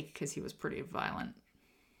sake because he was pretty violent.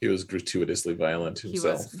 He was gratuitously violent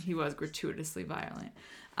himself. He was gratuitously violent.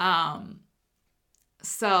 Um,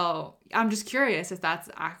 so I'm just curious if that's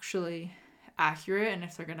actually accurate and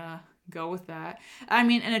if they're gonna go with that. I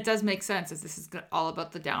mean, and it does make sense as this is all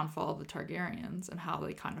about the downfall of the Targaryens and how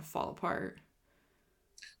they kind of fall apart.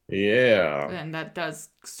 Yeah. And that does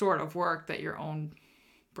sort of work that your own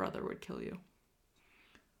brother would kill you.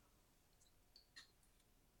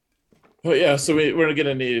 Well, yeah, so we're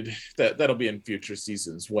gonna need that. That'll be in future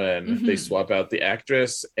seasons when they Mm-hmm. swap out the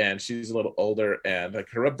actress, and she's a little older, and like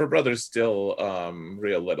her brother's still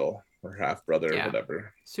real little, her half brother, or Yeah,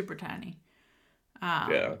 whatever. super tiny.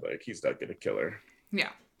 Yeah, like he's not gonna kill her.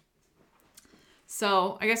 Yeah.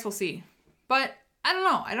 So I guess we'll see. But I don't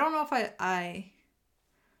know. I don't know if I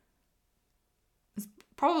this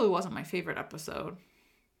probably wasn't my favorite episode.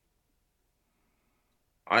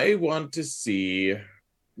 I want to see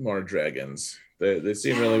more dragons. They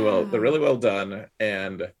seem really well. They're Yeah. really well done,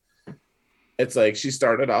 and it's like she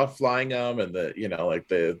started off flying them, and like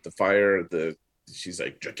the fire, she's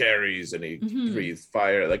like Dracarys, and he Mm-hmm. breathed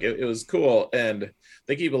fire. Like it was cool, and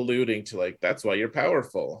they keep alluding to like that's why you're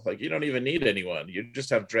powerful. Like you don't even need anyone. You just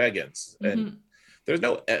have dragons, and Mm-hmm. there's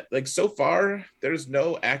no like so far there's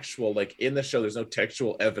no actual like in the show there's no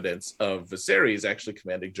textual evidence of Viserys actually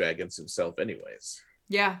commanding dragons himself anyways.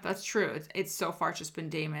 Yeah, that's true. It's so far just been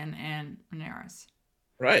Damon and Daenerys.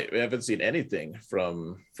 Right, we haven't seen anything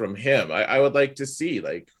from him. I would like to see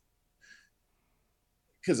like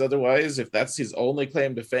because otherwise if that's his only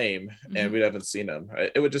claim to fame and Mm-hmm. we haven't seen him,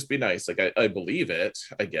 it would just be nice. Like I believe it,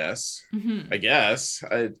 I guess. Mm-hmm.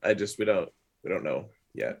 I just we don't know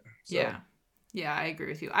yet, so Yeah. Yeah, I agree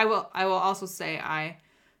with you. I will also say I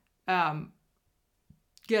um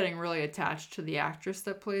getting really attached to the actress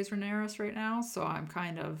that plays Rhaenyra right now, so I'm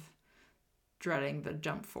kind of dreading the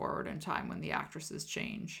jump forward in time when the actresses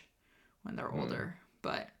change when they're hmm. older.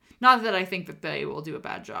 But not that I think that they will do a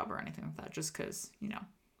bad job or anything like that, just because,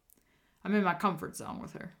 I'm in my comfort zone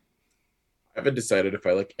with her. I haven't decided if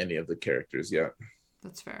I like any of the characters yet.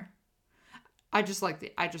 That's fair. I just think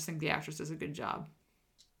the actress does a good job.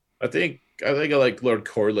 I like Lord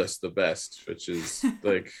Corliss the best, which is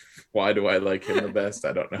like, why do I like him the best?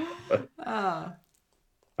 I don't know. But uh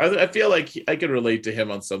I feel like I can relate to him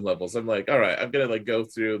on some levels. I'm like, all right, I'm gonna like go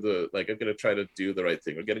through I'm gonna try to do the right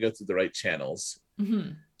thing. We're gonna go through the right channels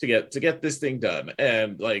mm-hmm. to get this thing done.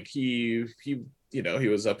 And like he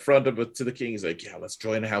was upfront of to the king. He's like, yeah, let's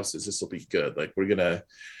join houses. This will be good. Like we're gonna.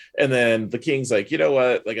 And then the king's like, you know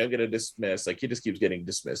what? Like I'm gonna dismiss. Like he just keeps getting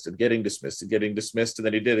dismissed and getting dismissed and getting dismissed. And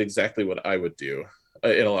then he did exactly what I would do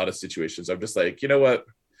in a lot of situations. I'm just like, you know what?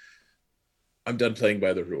 I'm done playing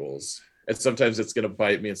by the rules. And sometimes it's gonna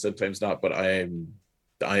bite me, and sometimes not. But I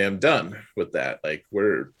am done with that. Like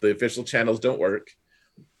where the official channels don't work,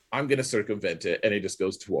 I'm gonna circumvent it, and he just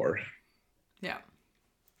goes to war. Yeah.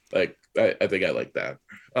 Like I think I like that.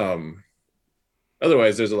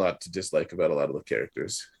 Otherwise, there's a lot to dislike about a lot of the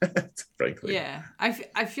characters, frankly. Yeah.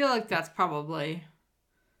 I feel like that's probably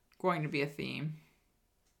going to be a theme.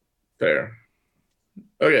 Fair.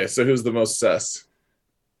 Okay, so who's the most sus?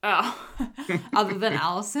 Oh, other than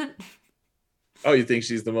Allison, Oh, you think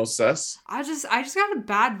she's the most sus? I just got a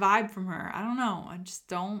bad vibe from her. I don't know. I just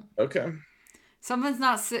don't. Okay. Something's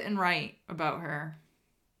not sitting right about her.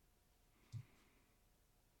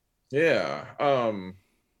 Yeah.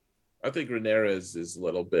 I think Rhaenyra is a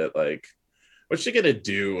little bit like, what's she gonna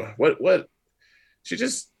do? What she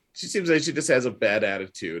seems like she just has a bad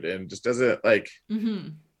attitude and just doesn't like Mm-hmm.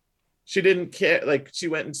 she didn't care. Like she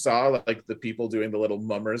went and saw like the people doing the little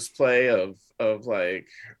mummers play of like,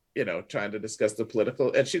 trying to discuss the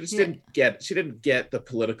political, and she just Yeah. didn't get the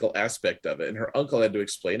political aspect of it, and her uncle had to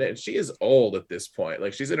explain it, and she is old at this point.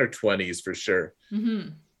 Like she's in her 20s for sure. Mm-hmm.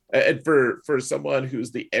 And for someone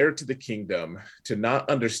who's the heir to the kingdom to not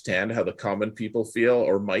understand how the common people feel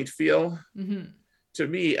or might feel, Mm-hmm. to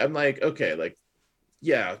me, I'm like, okay, like,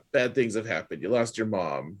 yeah, bad things have happened. You lost your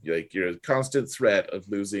mom. You're a constant threat of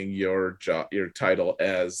losing your job, your title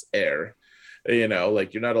as heir.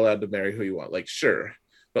 Like you're not allowed to marry who you want. Like, sure,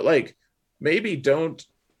 but like maybe don't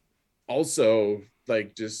also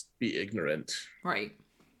like just be ignorant. Right.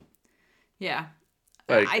 Yeah.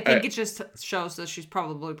 Like I think it just shows that she's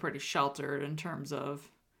probably pretty sheltered in terms of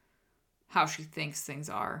how she thinks things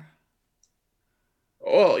are.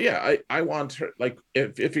 well, yeah, I want her, like,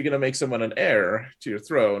 if you're gonna make someone an heir to your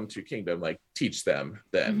throne, to your kingdom, like teach them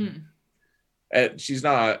then. Mm-hmm. And she's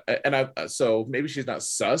not, and I so maybe she's not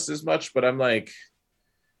sus as much, but I'm like,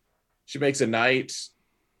 she makes a knight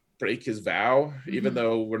break his vow, even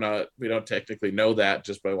Mm-hmm. though we don't technically know that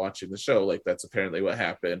just by watching the show. Like that's apparently what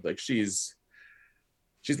happened. Like she's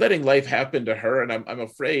letting life happen to her, and I'm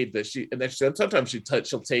afraid that sometimes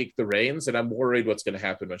she'll take the reins, and I'm worried what's going to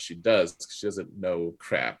happen when she does, because she doesn't know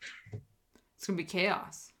crap. It's gonna be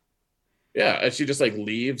chaos. Yeah, and she just like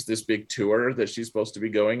leaves this big tour that she's supposed to be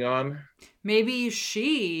going on. Maybe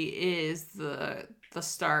she is the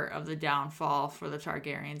start of the downfall for the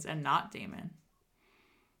Targaryens and not Daemon.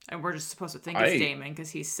 And we're just supposed to think it's I Daemon because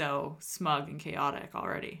he's so smug and chaotic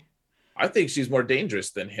already. I think she's more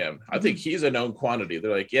dangerous than him. I think he's a known quantity.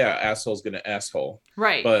 They're like, yeah, asshole's gonna asshole.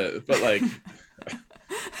 Right. But like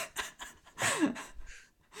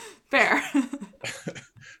Fair.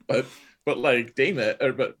 but like Damon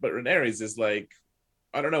or but Rhaenyra's is like,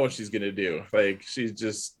 I don't know what she's gonna do. Like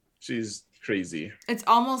she's crazy. It's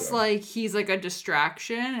almost like he's like a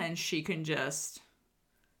distraction and she can just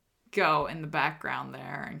go in the background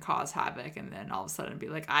there and cause havoc, and then all of a sudden be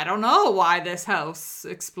like, I don't know why this house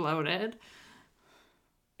exploded.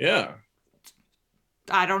 Yeah.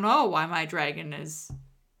 I don't know why my dragon is,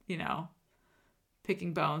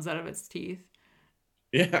 picking bones out of its teeth.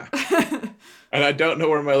 Yeah. And I don't know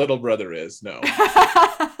where my little brother is. No.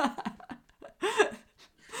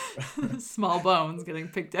 Small bones getting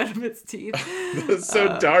picked out of its teeth. That's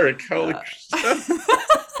so dark. Holy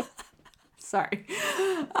Sorry.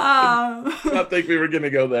 I don't think we were going to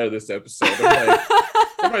go there this episode. I'm like,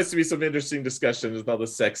 there might be some interesting discussions with all the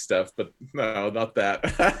sex stuff, but no, not that.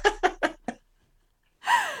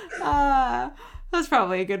 That's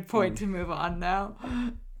probably a good point to move on now.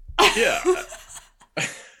 Yeah.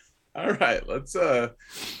 All right, we're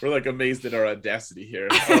like amazed at our audacity here.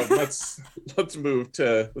 Let's move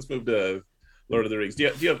to Lord of the Rings.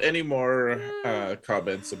 Do you have any more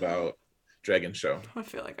comments about Dragon Show? I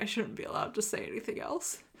feel like I shouldn't be allowed to say anything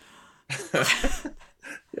else.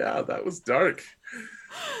 Yeah, that was dark.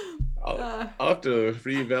 I'll have to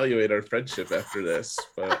reevaluate our friendship after this,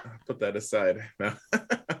 but put that aside. No,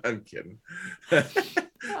 I'm kidding.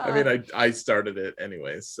 I mean, I started it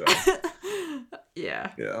anyways, so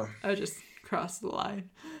yeah. yeah. I just cross the line.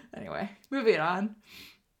 Anyway, moving on.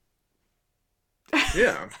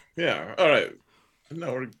 Yeah, yeah. All right.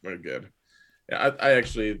 No, we're good. Yeah, I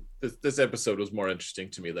actually this episode was more interesting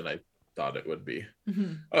to me than I thought it would be.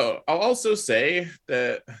 Mm-hmm. Oh, I'll also say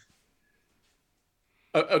that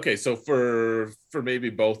okay, so for maybe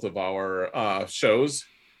both of our shows,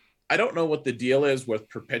 I don't know what the deal is with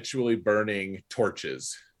perpetually burning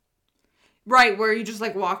torches. Right, where you just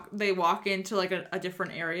like they walk into like a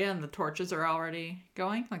different area and the torches are already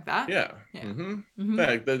going like that. Yeah. Yeah. Mm-hmm. Mm-hmm.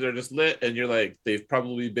 Like they're just lit, and you're like, they've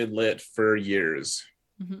probably been lit for years.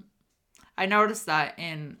 Mm-hmm. I noticed that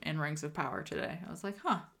in Rings of Power today. I was like,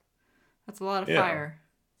 huh, that's a lot of Yeah. fire.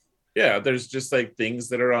 Yeah. There's just like things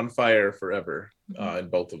that are on fire forever Mm-hmm. in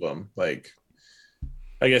both of them. Like,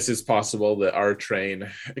 I guess it's possible that our train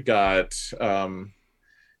got,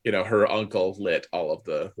 her uncle lit all of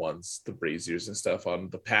the ones, the braziers and stuff on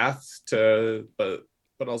the path to, but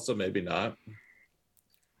also maybe not.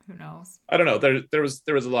 Who knows? I don't know. There was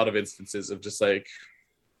a lot of instances of just like,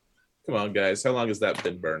 come on, guys, how long has that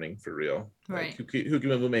been burning for real? Like, Right. who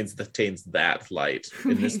maintains that light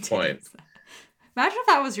Who in this point? maintains that? Imagine if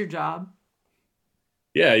that was your job.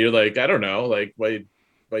 Yeah, you're like, I don't know. Like,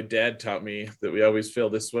 my dad taught me that we always fill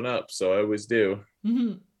this one up, so I always do.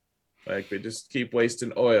 Mm-hmm. Like, we just keep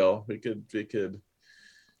wasting oil. We could,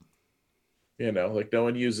 like no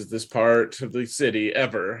one uses this part of the city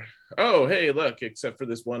ever. Oh, hey, look, except for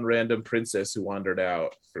this one random princess who wandered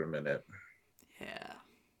out for a minute. Yeah.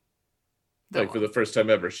 Like for the first time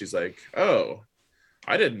ever, she's like, oh,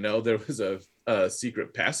 I didn't know there was a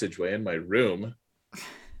secret passageway in my room.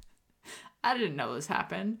 I didn't know this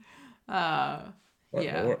happened. What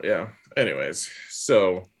Yeah. more? Yeah. Anyways,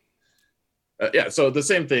 so yeah, so the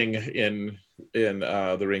same thing in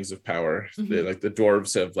the Rings of Power. Mm-hmm. Like the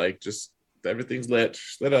dwarves have like just everything's lit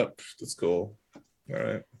up. That's cool. All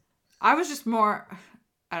right. I was just more,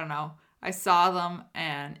 I don't know. I saw them,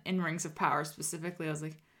 and in Rings of Power specifically, I was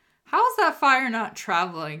like, how is that fire not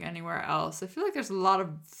traveling anywhere else? I feel like there's a lot of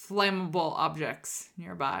flammable objects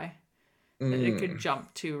nearby that it could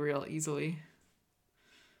jump to real easily.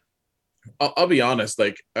 I'll be honest.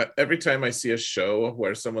 Like every time I see a show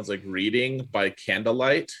where someone's like reading by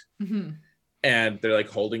candlelight Mm-hmm. and they're like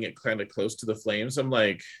holding it kind of close to the flames, I'm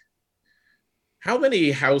like, how many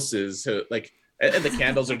houses like and the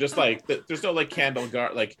candles are just like there's no like candle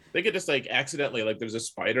guard, like they could just like accidentally like there's a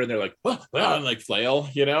spider and they're like and like flail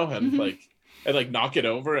and Mm-hmm. like knock it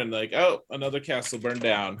over and like, oh, another castle burned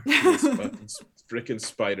down. These fucking freaking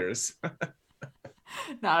spiders.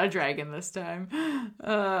 Not a dragon this time.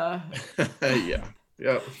 Yeah.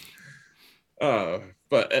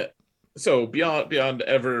 But so beyond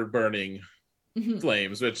ever burning Mm-hmm.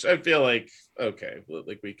 flames, which I feel like, okay,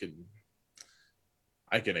 like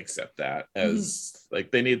I can accept that as like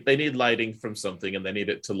they need lighting from something and they need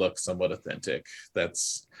it to look somewhat authentic.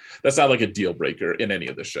 That's not like a deal breaker in any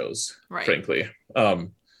of the shows, Right. frankly.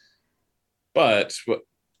 But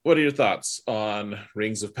what are your thoughts on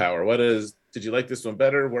Rings of Power? Did you like this one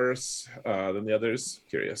better, worse than the others?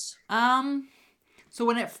 Curious. So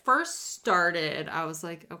when it first started, I was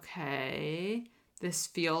like, okay, this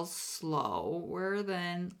feels slower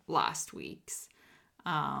than last week's.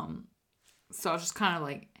 So I was just kind of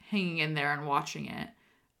like hanging in there and watching it.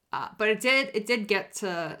 But it did get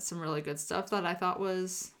to some really good stuff that I thought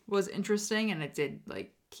was interesting, and it did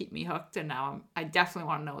like keep me hooked. And now I definitely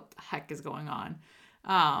want to know what the heck is going on.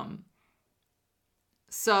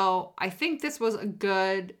 So I think this was a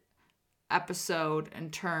good episode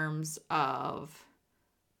in terms of,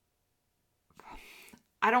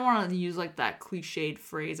 I don't want to use like that cliched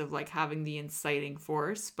phrase of like having the inciting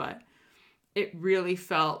force, but it really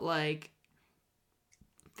felt like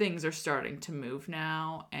things are starting to move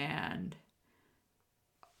now, and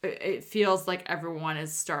it feels like everyone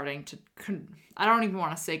is starting to I don't even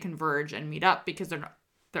want to say converge and meet up, because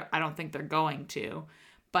I don't think they're going to,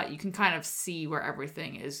 but you can kind of see where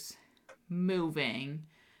everything is moving,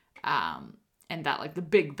 and that like the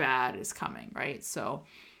big bad is coming, right? So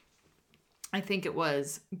I think it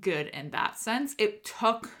was good in that sense.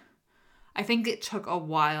 I think it took a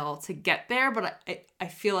while to get there, but I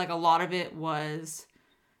feel like a lot of it was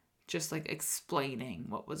just like explaining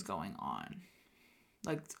what was going on.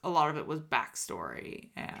 Like a lot of it was backstory,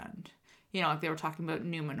 and like they were talking about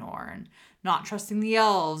Numenor and not trusting the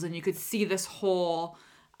elves, and you could see this whole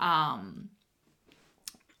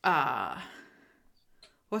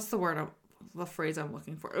what's the phrase I'm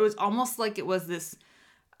looking for? It was almost like it was this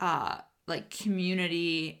like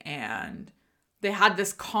community, and they had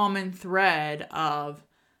this common thread of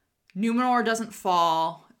Numenor doesn't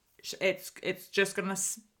fall. It's just gonna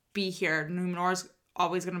be here. Numenor's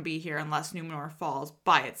always going to be here unless Numenor falls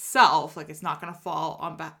by itself. Like, it's not going to fall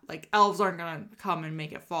on like, elves aren't going to come and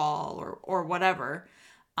make it fall or whatever.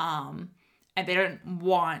 And they don't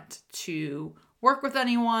want to work with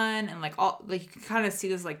anyone, and like all, like, you can kind of see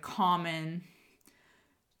this like common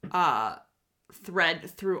thread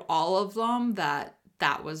through all of them, that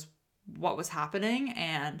was what was happening,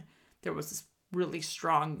 and there was this really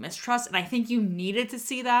strong mistrust, and I think you needed to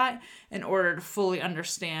see that in order to fully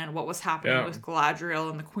understand what was happening with Galadriel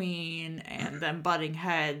and the Queen, and them butting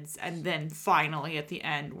heads, and then finally at the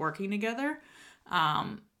end working together.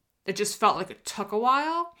 It just felt like it took a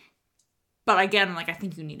while, but again, like, I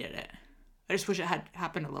think you needed it. I just wish it had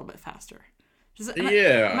happened a little bit faster.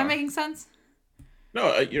 Am I making sense? No,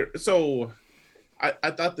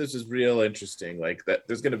 I thought this was real interesting. Like, that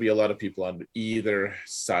there's going to be a lot of people on either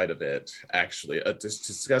side of it, actually, just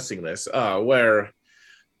discussing this.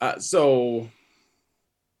 So,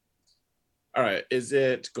 all right, is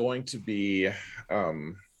it going to be?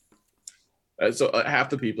 Half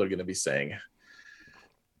the people are going to be saying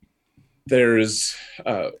there's.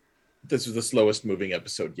 This was the slowest moving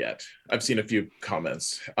episode yet. I've seen a few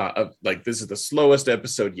comments of like, this is the slowest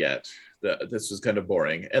episode yet. This was kind of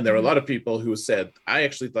boring. And there were a lot of people who said, I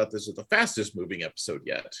actually thought this was the fastest moving episode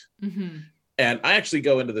yet. Mm-hmm. And I actually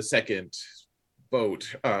go into the second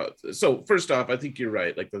boat. So first off, I think you're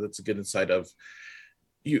right. Like, that's a good insight of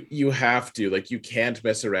you have to, like, you can't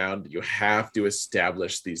mess around. You have to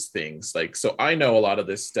establish these things. Like, so I know a lot of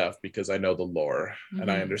this stuff because I know the lore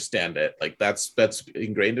and I understand it. Like, that's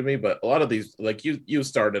ingrained in me. But a lot of these, like, you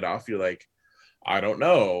started off, you're like, I don't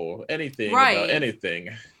know anything about anything.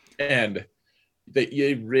 And that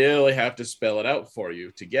you really have to spell it out for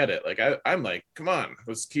you to get it. Like, I'm like, come on,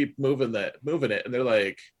 let's keep moving it. And they're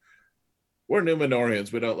like, we're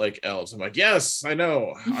Numenorians, we don't like elves. I'm like, yes, I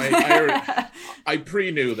know. I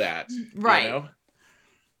pre-knew that. Right. You know?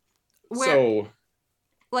 So,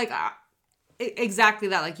 like, exactly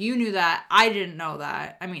that. Like, you knew that. I didn't know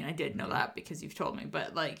that. I mean, I did know that because you've told me,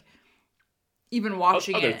 but like, even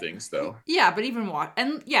watching other things though. Yeah, but even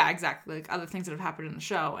and yeah, exactly. Like, other things that have happened in the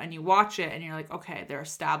show, and you watch it and you're like, okay, they're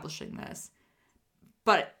establishing this.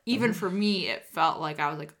 But even for me, it felt like I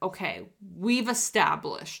was like, okay, we've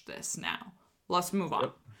established this now. Let's move on.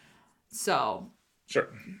 Yep. So. Sure.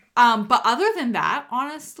 But other than that,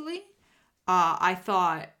 honestly, I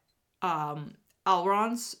thought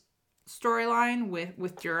Elrond's storyline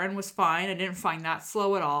with Durin was fine. I didn't find that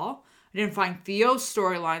slow at all. I didn't find Theo's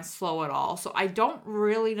storyline slow at all. So I don't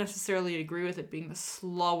really necessarily agree with it being the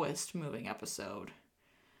slowest moving episode.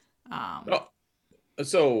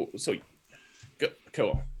 So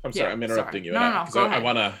cool. I'm sorry, I'm interrupting you. No, go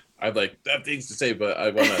ahead. I'd like have things to say, but I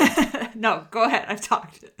want to. No, go ahead. I've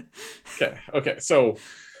talked. Okay. So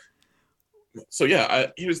yeah.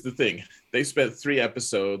 Here's the thing. They spent 3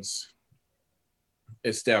 episodes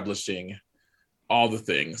establishing all the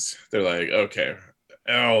things. They're like, okay,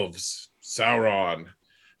 elves, Sauron,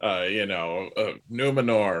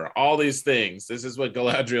 Numenor, all these things. This is what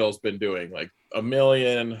Galadriel's been doing. Like, a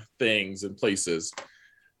million things and places.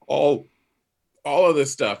 All of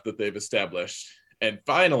this stuff that they've established. And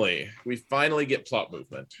we finally get plot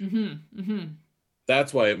movement. Mm-hmm, mm-hmm.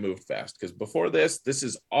 That's why it moved fast. Because before this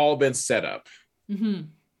has all been set up. Mm-hmm.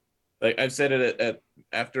 Like, I've said it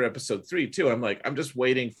after episode 3 too. I'm like, I'm just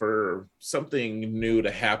waiting for something new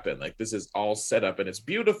to happen. Like, this is all set up and it's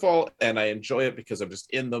beautiful. And I enjoy it because I'm just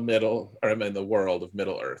I'm in the world of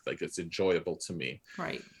Middle Earth. Like, it's enjoyable to me.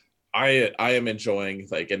 Right. I am enjoying,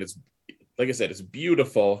 like, and it's, like I said, it's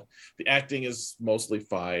beautiful. The acting is mostly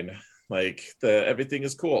fine. Like, everything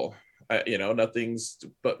is cool. Nothing's,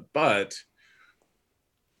 but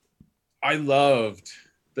I loved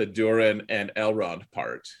the Durin and Elrond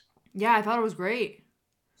part. Yeah, I thought it was great.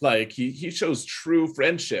 Like, he shows true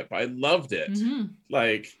friendship. I loved it. Mm-hmm.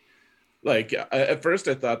 Like at first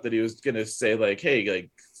I thought that he was gonna say, like, hey,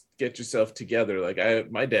 like, get yourself together.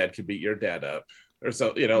 Like, my dad could beat your dad up, or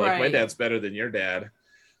so. Right. Like, my dad's better than your dad.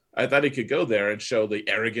 I thought he could go there and show the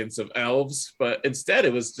arrogance of elves, but instead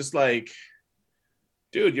it was just like,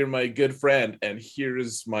 dude, you're my good friend, and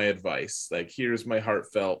here's my advice. Like, here's my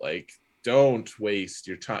heartfelt, like, don't waste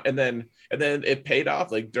your time. And then it paid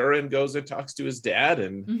off. Like, Durin goes and talks to his dad,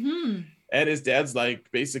 and his dad's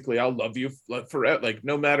like, basically, I'll love you forever. Like,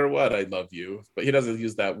 no matter what, I love you. But he doesn't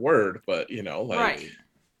use that word, but right.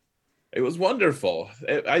 It was wonderful.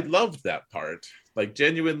 I loved that part. Like,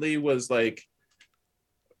 genuinely was like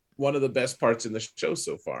one of the best parts in the show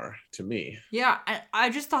so far to me. Yeah,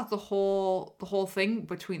 I just thought the whole thing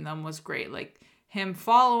between them was great. Like, him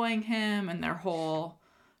following him and their whole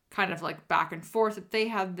kind of like back and forth that they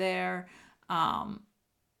had there.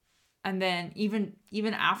 and then even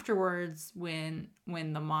afterwards, when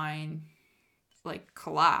the mine like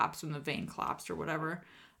collapsed, when the vein collapsed or whatever,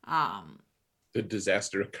 the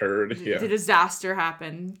disaster occurred. the disaster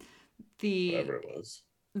happened. Whatever it was.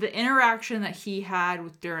 The interaction that he had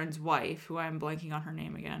with Duran's wife, who I'm blanking on her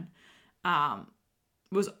name again,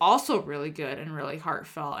 was also really good and really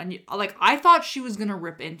heartfelt. And like, I thought she was gonna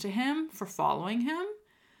rip into him for following him.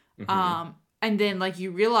 And then like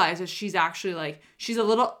you realize that she's actually like, she's a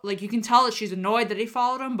little like, you can tell that she's annoyed that he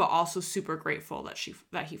followed him, but also super grateful that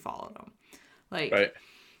he followed him. Like, right.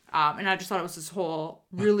 And I just thought it was this whole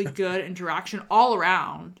really good interaction all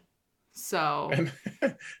around. So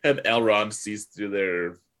and Elrond sees through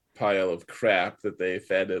their pile of crap that they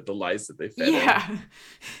fed it, the lies that they fed him.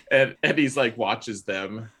 And he's like watches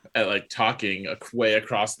them and like talking way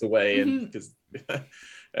across the way, and because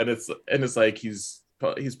and it's like he's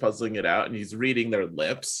puzzling it out and he's reading their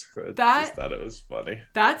lips. I just thought it was funny.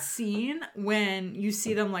 That scene when you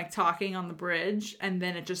see them like talking on the bridge and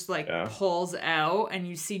then it just like pulls out and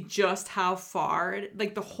you see just how far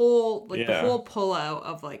the whole pull out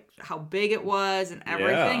of like how big it was and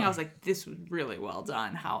everything. I was like, this was really well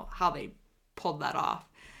done how they pulled that off.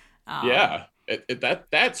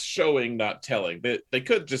 That's showing, not telling. They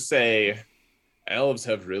could just say elves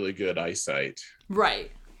have really good eyesight,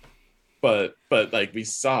 right? But like we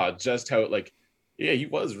saw just how he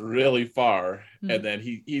was really far, and then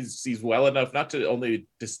he's well enough not to only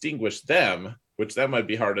distinguish them, which that might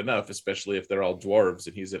be hard enough, especially if they're all dwarves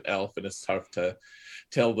and he's an elf and it's tough to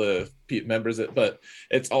tell the members but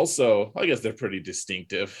it's also, I guess they're pretty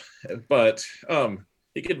distinctive, but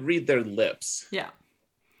he could read their lips.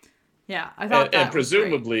 I thought and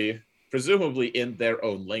presumably in their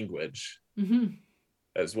own language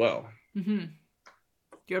as well.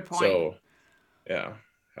 Good point. So,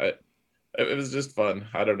 it was just fun.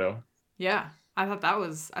 I don't know. Yeah, I thought that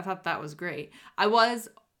was great. I was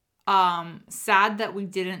sad that we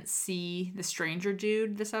didn't see the stranger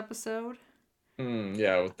dude this episode.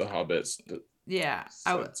 With the hobbits.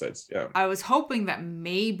 I was hoping that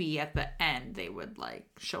maybe at the end they would like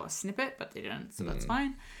show a snippet, but they didn't, so that's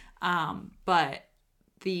fine. But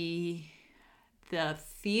the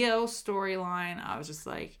Theo storyline, I was just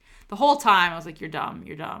like, the whole time I was like, you're dumb.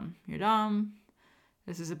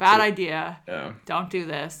 This is a bad idea. Yeah. Don't do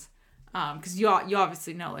this. Because you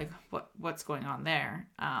obviously know like what's going on there.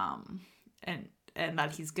 And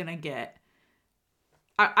that he's gonna get.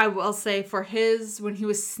 I will say for when he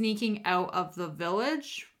was sneaking out of the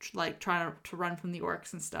village, like trying to run from the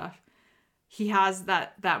orcs and stuff, he has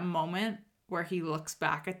that moment where he looks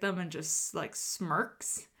back at them and just like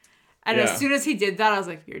smirks. And as soon as he did that, I was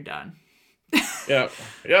like, you're done. Yeah.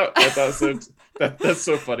 I thought that's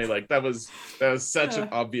so funny. Like that was such an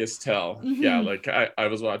obvious tell. Yeah, like I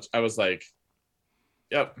was like,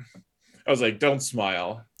 yep. I was like, don't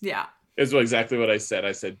smile. Yeah. It's exactly what I said.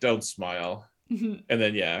 I said, don't smile. And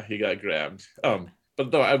then he got grabbed.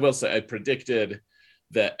 But though I will say, I predicted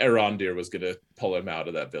that Arondir was gonna pull him out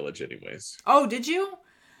of that village anyways. Oh, did you?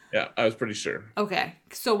 Yeah, I was pretty sure. Okay.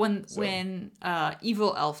 So when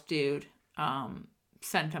evil elf dude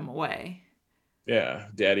sent him away. Yeah,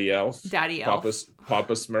 Daddy Elf. Papa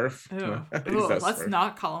Smurf. Let's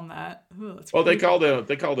not call him that. Well, they called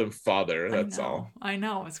him Father. That's all. I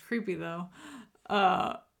know, it's creepy though.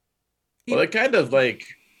 Well, they kind of like.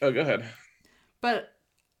 Oh, go ahead. But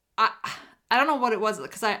I don't know what it was,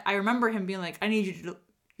 because I remember him being like, I need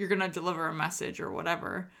you're gonna deliver a message or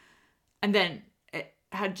whatever, and then it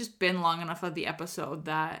had just been long enough of the episode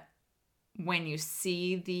that when you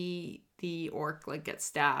see the orc like get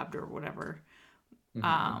stabbed or whatever.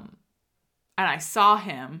 And I saw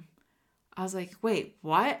him, I was like, wait,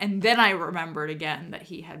 what? And then I remembered again that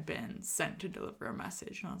he had been sent to deliver a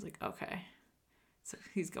message, and I was like, okay, so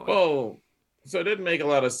he's going. Well, so it didn't make a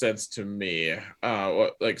lot of sense to me.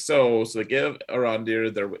 So they give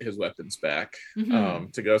Arondir his weapons back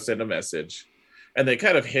to go send a message, and they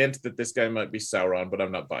kind of hint that this guy might be Sauron, but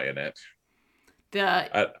I'm not buying it.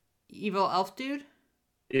 The evil elf dude?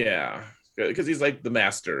 Yeah. Because he's like the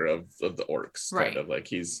master of the orcs, right? Kind of like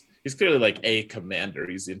he's clearly like a commander.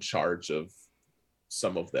 He's in charge of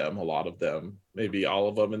some of them, a lot of them, maybe all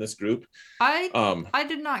of them in this group. I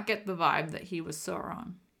did not get the vibe that he was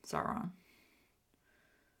Sauron.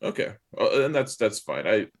 Okay, well, and that's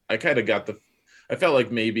fine. I kind of got I felt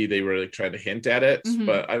like maybe they were like trying to hint at it,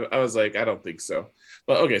 but I was like, I don't think so.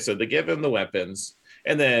 But okay, so they give him the weapons,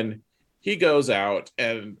 and then he goes out,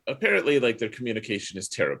 and apparently like their communication is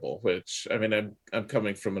terrible, which I mean, I'm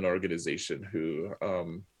coming from an organization who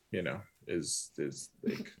is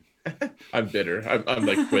like I'm bitter. I'm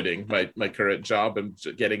like quitting my current job and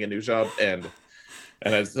getting a new job, and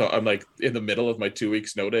And I'm like in the middle of my 2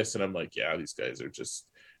 weeks notice, and I'm like, yeah, these guys are just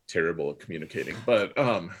terrible at communicating.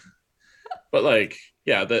 But like,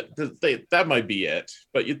 yeah, that might be it.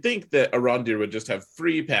 But you'd think that Arondir would just have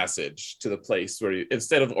free passage to the place where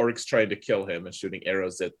instead of orcs trying to kill him and shooting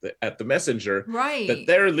arrows at the messenger that Right.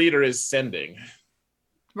 their leader is sending.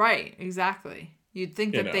 Right, exactly. You'd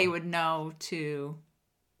think You that they know, would know to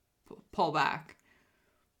pull back.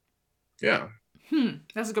 yeah.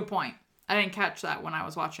 That's a good point. I didn't catch that when I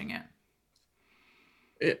was watching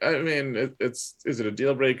it. I mean, it's is it a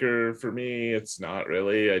deal breaker for me? It's not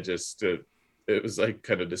really. It was like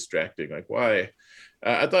kind of distracting. Like, why?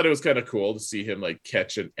 I thought it was kind of cool to see him like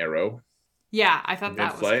catch an arrow Yeah, I in thought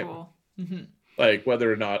that was mid-flight. cool. Hmm. Like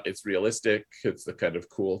whether or not it's realistic, it's the kind of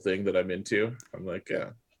cool thing that I'm into. I'm like, yeah,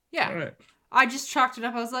 Yeah, all right. I just chalked it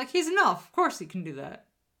up. I was like, he's an elf. Of course he can do that.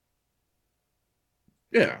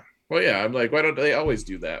 Yeah. Well, yeah, I'm like, why don't they always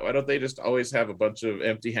do that? Why don't they just always have a bunch of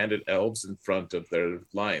empty-handed elves in front of their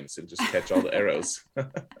lines and just catch all the arrows? And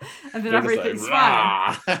then They're just like, everything's fine.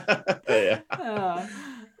 rah. Yeah. Uh,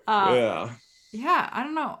 uh, Yeah. yeah, I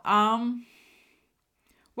don't know.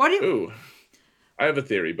 What do you? Ooh, I have a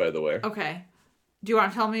theory, by the way. Okay. Do you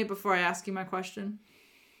want to tell me before I ask you my question?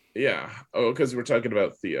 Yeah. Oh, because we're talking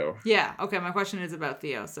about Theo. Yeah. Okay. My question is about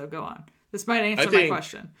Theo, so go on. This might I answer my think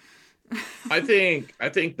question. I think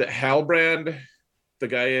that Halbrand, the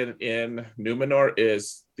guy in Numenor,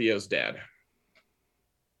 is Theo's dad.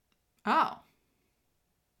 Oh,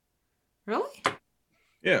 really?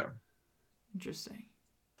 Yeah. Interesting.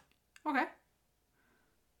 Okay.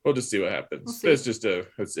 We'll just see what We'll happens. see.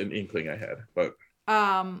 It's an inkling I had. But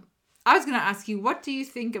I was gonna ask you, what do you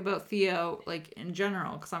think about Theo, like in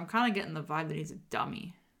general? Because I'm kind of getting the vibe that he's a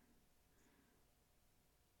dummy.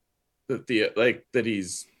 that the like that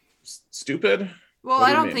he's stupid. Well, What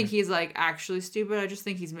I do you don't think mean? he's like actually stupid. I just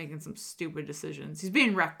think he's making some stupid decisions. He's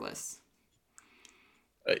being reckless.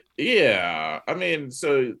 Yeah. I mean,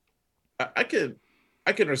 so I could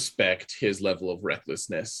I can respect his level of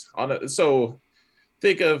recklessness on it. So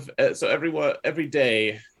think of so everyone every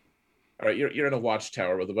day. All right, you're in a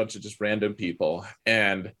watchtower with a bunch of just random people,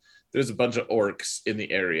 and there's a bunch of orcs in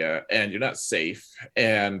the area, and you're not safe,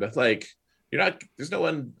 and like you're not. There's no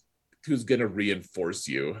one who's gonna reinforce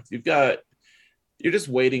you. You're just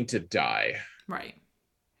waiting to die, Right.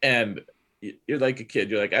 and you're like a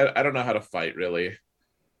kid. You're like, I don't know how to fight really,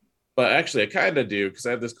 but actually I kind of do because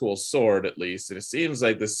I have this cool sword at least, and it seems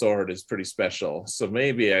like this sword is pretty special. So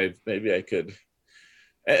maybe I could.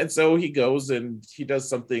 And so he goes and he does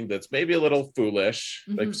something that's maybe a little foolish,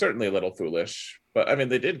 like Mm-hmm. certainly a little foolish. But I mean,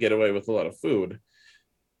 they did get away with a lot of food,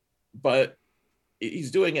 but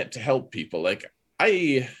he's doing it to help people. Like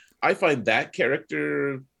I, I find that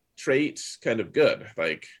character trait kind of good.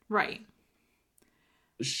 Like, Right.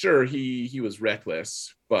 sure, he was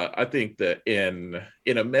reckless, but I think that in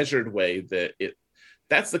a measured way that it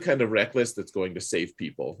that's the kind of reckless that's going to save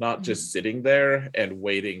people, not Mm-hmm. just sitting there and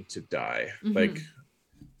waiting to die. Like Mm-hmm.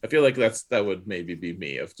 I feel like that would maybe be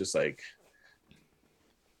me of just like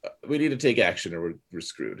we need to take action or we're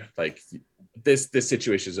screwed. Like this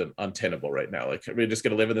situation is untenable right now. Like are we just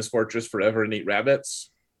gonna live in this fortress forever and eat rabbits?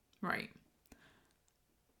 Right.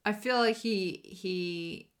 I feel like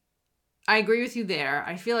he. I agree with you there.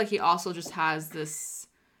 I feel like he also just has this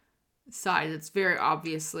side that's very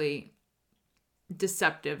obviously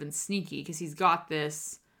deceptive and sneaky because he's got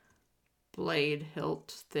this blade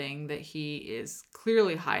hilt thing that he is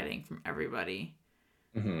clearly hiding from everybody.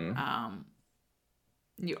 Mm-hmm. Um,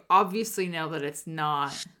 you obviously know that it's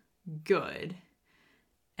not good,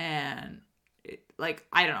 and like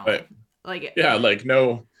I don't know, But like yeah, like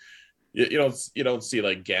no, you don't see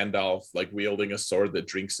like Gandalf like wielding a sword that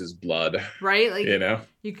drinks his blood. right, like You know.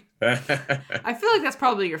 you. I feel like that's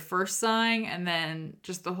probably your first sign, and then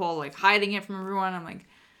just the whole like hiding it from everyone. I'm like,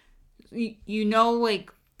 you know,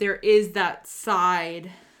 like there is that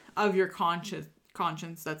side of your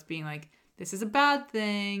conscience that's being like, this is a bad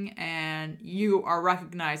thing, and you are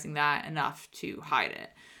recognizing that enough to hide it.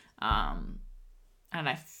 Um, and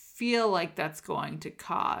I feel like that's going to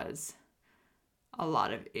cause a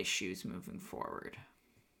lot of issues moving forward.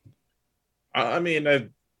 I mean,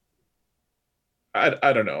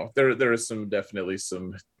 I don't know. There are some definitely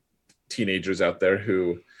some teenagers out there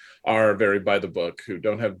who are very by the book, who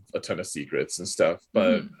don't have a ton of secrets and stuff.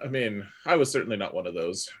 But Mm-hmm. I mean, I was certainly not one of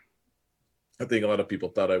those. I think a lot of people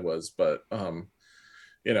thought I was, but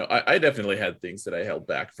I definitely had things that I held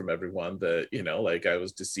back from everyone that, like I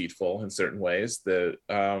was deceitful in certain ways that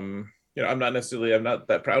I'm not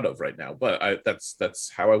that proud of right now, but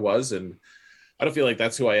that's how I was. And I don't feel like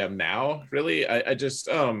that's who I am now, really. I just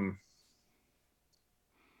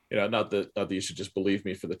not that you should just believe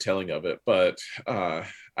me for the telling of it, but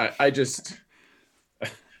I just,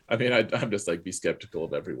 I mean, I'm just like, be skeptical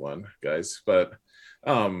of everyone, guys. But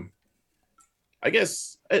um, I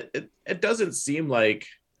guess it doesn't seem like,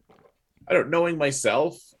 I don't, knowing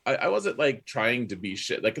myself, I wasn't like trying to be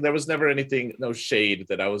shit. Like there was never anything, no shade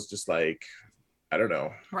that I was just like, I don't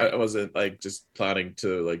know. I Right. wasn't like just planning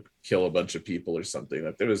to like kill a bunch of people or something.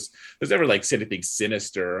 Like there's never like anything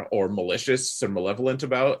sinister or malicious or malevolent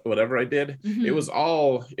about whatever I did. Mm-hmm. It was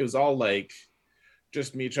all like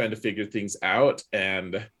just me trying to figure things out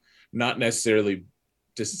and not necessarily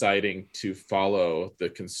deciding to follow the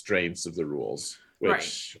constraints of the rules, Right.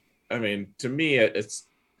 which, I mean, to me, it's,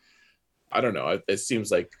 I don't know. It seems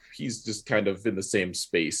like he's just kind of in the same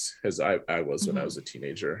space as I was when I Mm-hmm. was a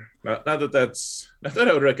teenager. Not that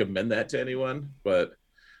I would recommend that to anyone, but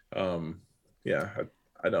um, yeah,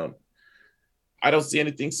 I don't see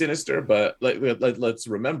anything sinister. But let's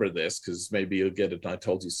remember this, because maybe you'll get it. And I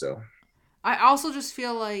told you so. I also just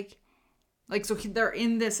feel like so they're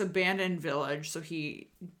in this abandoned village, so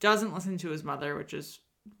he doesn't listen to his mother, which is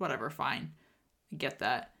whatever, fine. I get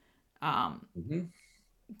that. Um, Mm-hmm.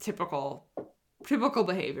 typical typical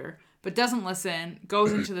behavior, but doesn't listen,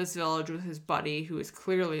 goes into this village with his buddy who is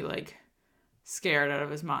clearly like scared out of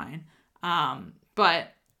his mind.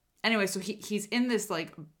 But anyway, so he's in this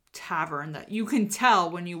like tavern that you can tell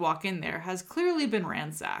when you walk in there has clearly been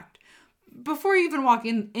ransacked. Before you even walk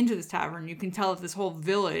into this tavern, you can tell that this whole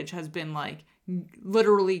village has been like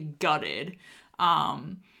literally gutted.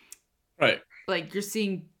 Um, Right. like you're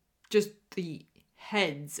seeing just the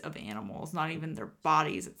heads of animals, not even their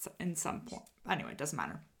bodies in some point. Anyway, it doesn't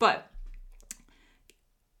matter. But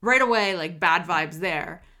right away, like bad vibes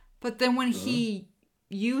there. But then when Mm-hmm. he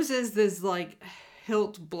uses this like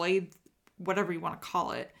hilt blade, whatever you want to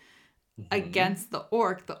call it, Mm-hmm. against the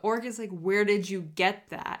orc is like, where did you get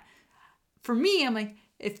that? For me, I'm like,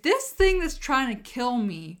 if this thing that's trying to kill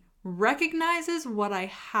me recognizes what I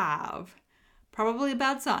have, probably a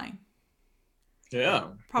bad sign. Yeah.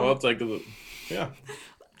 Well, Probably, it's like, yeah.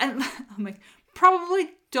 and I'm like, probably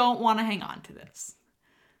don't want to hang on to this.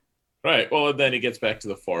 Right. Well, and then he gets back to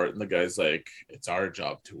the fort, and the guy's like, "It's our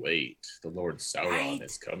job to wait. The Lord Sauron Right?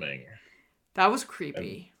 is coming." That was And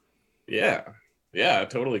creepy. yeah, yeah,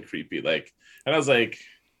 totally creepy. Like, and I was like,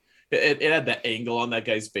 it had that angle on that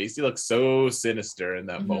guy's face. He looked so sinister in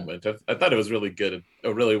that Hmm. moment. I thought it was really good,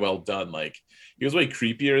 really well done. Like, he was way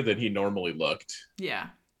creepier than he normally looked. Yeah.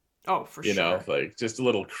 Oh, for sure. Like just a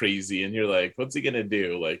little crazy. And you're like, what's he gonna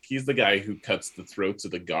do? Like, he's the guy who cuts the throats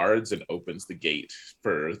of the guards and opens the gate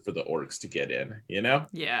for the orcs to get in. Yeah.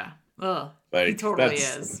 Ugh. He Like totally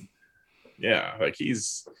that's, is. yeah, like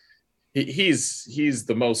he's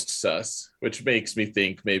the most sus, which makes me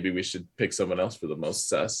think maybe we should pick someone else for the most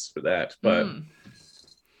sus for that. But Mm.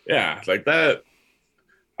 yeah, like that.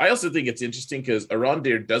 I also think it's interesting because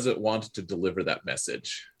Arondir doesn't want to deliver that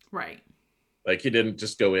message. Right. Like, he didn't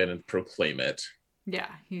just go in and proclaim it.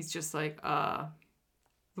 Yeah. He's just like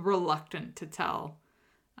reluctant to tell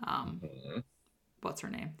um Mhm. what's her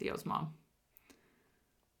name? Theo's mom.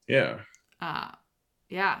 Yeah, Uh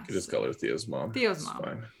yeah. could just call her Theo's mom. Theo's It's mom.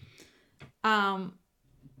 fine. Um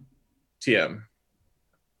TM.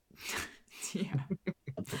 yeah.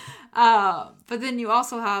 But then you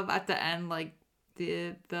also have at the end like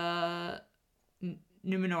the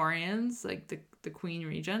Numenorians, like the Queen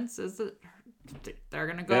Regents, is that they're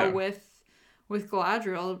gonna go Yeah. with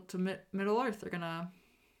Galadriel to Middle Earth. They're gonna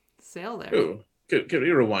sail there. Ooh, could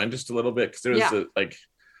we rewind just a little bit? Because there was Yeah. a like,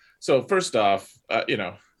 so first off,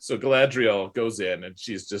 so Galadriel goes in and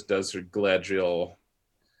she's just does her Galadriel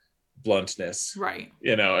bluntness, Right.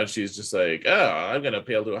 and she's just like, oh, I'm going to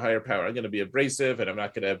appeal to a higher power. I'm going to be abrasive and I'm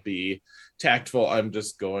not going to be tactful. I'm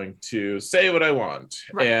just going to say what I want.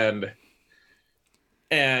 Right.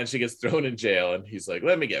 And she gets thrown in jail, and he's like,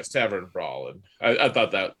 let me guess, tavern brawl. And I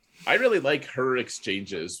thought that, I really like her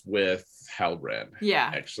exchanges with Halbrand,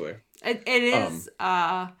 Yeah. actually. It Um, is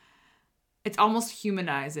it's almost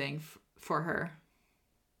humanizing for her.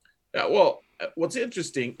 yeah, well, what's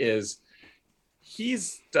interesting is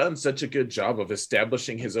he's done such a good job of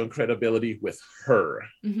establishing his own credibility with her.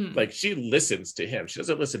 Mhm. Like, she listens to him. She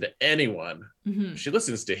doesn't listen to anyone. Mhm. She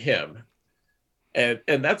listens to him. And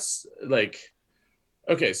that's like,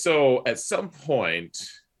 okay, so at some point,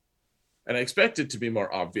 and I expect it to be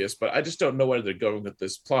more obvious, but I just don't know where they're going with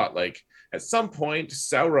this plot. Like, at some point,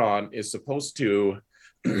 Sauron is supposed to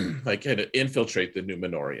like kind of infiltrate the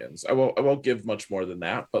Numenorians. I won't give much more than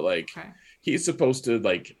that, but like, Okay. he's supposed to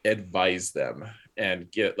like advise them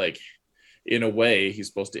and get like, in a way, he's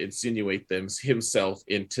supposed to insinuate himself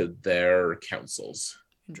into their councils.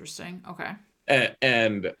 Interesting. Okay.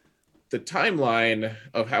 And the timeline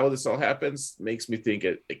of how this all happens makes me think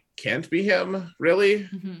it can't be him, really.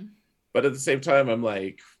 Mm-hmm. But at the same time, I'm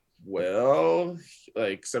like, well,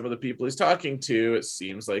 like some of the people he's talking to, it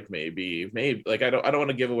seems like maybe like I don't want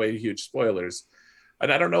to give away huge spoilers,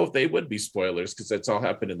 and I don't know if they would be spoilers because that's all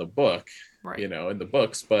happened in the book, Right. in the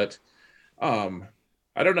books. But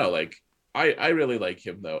I don't know, like I really like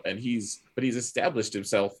him though, and he's established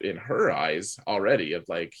himself in her eyes already of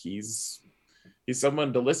like he's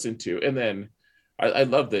someone to listen to. And then I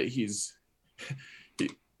love that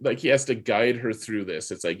like he has to guide her through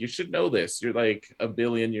this. It's like, you should know this, you're like a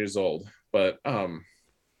billion years old. But about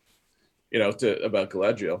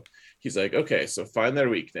Galadriel, he's like, okay, so find their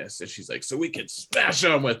weakness. And she's like, so we can smash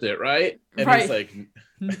them with it, right? And right. he's like,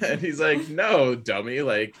 and he's like, no, dummy,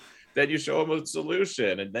 like then you show them a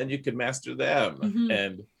solution and then you can master them. Mm-hmm.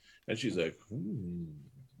 And she's like,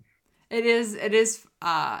 It is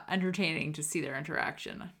entertaining to see their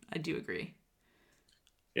interaction. I do agree.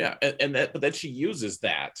 Yeah, but then she uses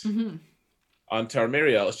that Mm-hmm. on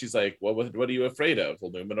Tarmiriel. She's like, well, what are you afraid of?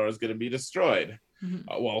 Well, Numenor is going to be destroyed.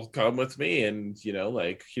 Mm-hmm. Well, come with me, and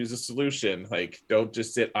like, here's a solution. Like, don't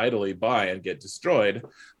just sit idly by and get destroyed.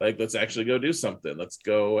 Like, let's actually go do something. Let's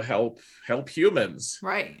go help humans.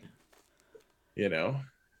 Right.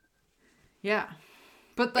 Yeah,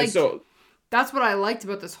 but like, so that's what I liked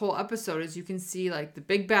about this whole episode is you can see like the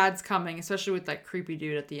big bad's coming, especially with that creepy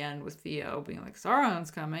dude at the end with Theo being like, Sauron's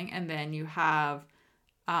coming, and then you have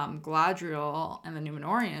Galadriel and the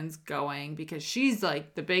Númenóreans going because she's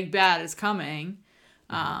like, the big bad is coming.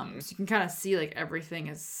 So you can kind of see like everything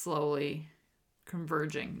is slowly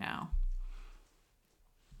converging now.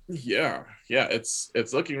 Yeah, it's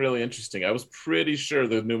looking really interesting. I was pretty sure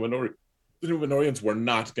the Númenóreans were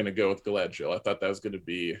not going to go with Galadriel. I thought that was going to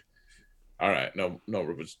be, all right, no,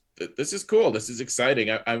 this is cool. This is exciting.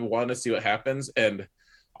 I want to see what happens. And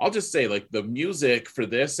I'll just say, like, the music for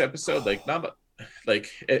this episode, like, not like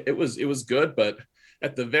it was good, but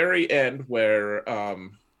at the very end where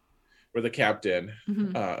the captain,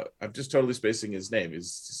 I'm just totally spacing his name.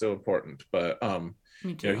 He's so important, but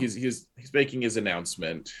Me too. he's making his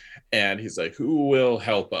announcement, and he's like, "Who will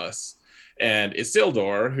help us?" And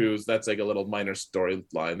Isildur, that's like a little minor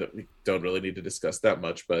storyline that we don't really need to discuss that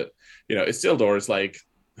much, but Isildur is like,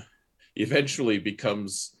 eventually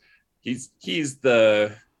becomes, he's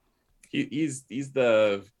the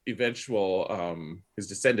eventual, his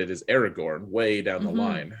descendant is Aragorn way down the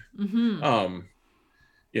line.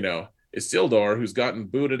 Isildur, who's gotten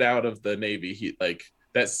booted out of the Navy, he like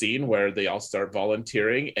that scene where they all start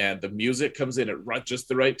volunteering and the music comes in at just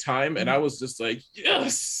the right time. And I was just like,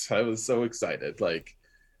 yes, I was so excited. Like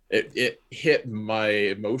it hit my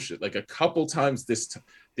emotion like a couple times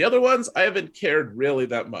the other ones, I haven't cared really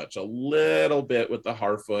that much, a little bit with the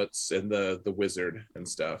Harfoots and the wizard and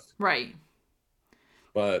stuff. Right.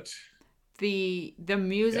 But the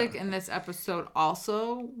music in this episode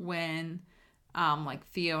also, when like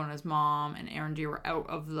Theo and his mom and Arendelle were out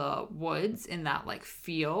of the woods in that like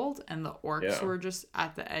field and the orcs were just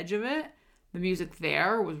at the edge of it, the music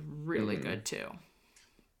there was really good too.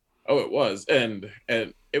 Oh, it was. And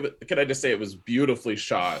can I just say it was beautifully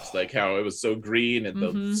shot, like how it was so green and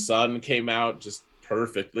the sun came out just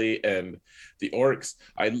perfectly. And the orcs,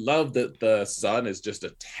 I love that the sun is just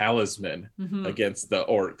a talisman against the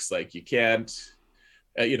orcs. Like you can't,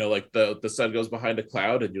 like the sun goes behind a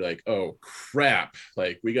cloud and you're like, oh crap,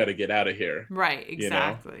 like we got to get out of here. Right,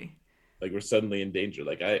 exactly. Like we're suddenly in danger.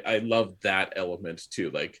 Like I love that element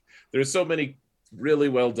too. Like there's so many really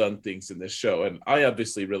well done things in this show, and I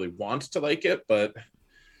obviously really want to like it, but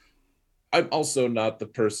I'm also not the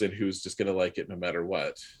person who's just gonna like it no matter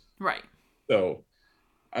what. Right. So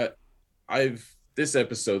this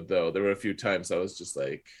episode though, there were a few times I was just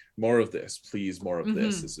like, more of this, please, more of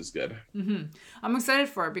this. This is good. I'm excited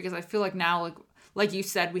for it because I feel like now, like you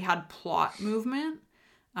said, we had plot movement.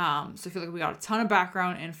 So I feel like we got a ton of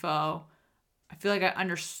background info. I feel like I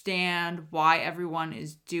understand why everyone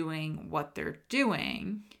is doing what they're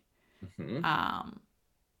doing.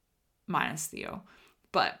 Minus Theo.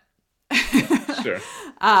 But sure.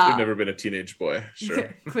 You've never been a teenage boy.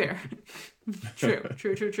 Sure. Clear. True.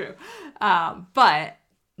 But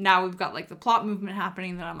now we've got like the plot movement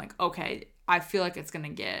happening that I'm like, okay, I feel like it's going to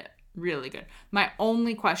get really good. My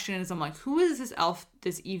only question is, I'm like, who is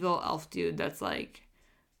this evil elf dude that's like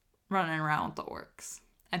running around with the orcs?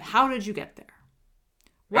 And how did you get there?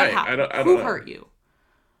 What happened? I don't Who know. hurt you?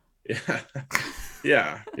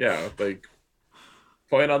 Yeah. Like,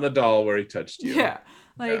 point on the doll where he touched you. Yeah.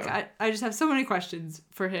 Like, yeah. I just have so many questions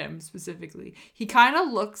for him specifically. He kind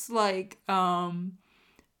of looks like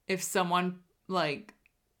if someone like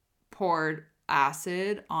poured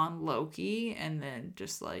acid on Loki and then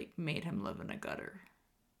just like made him live in a gutter.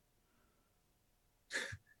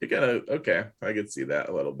 You gotta okay. I could see that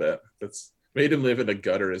a little bit. That's made him live in a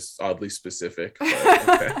gutter is oddly specific,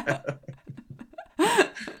 but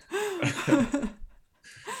okay.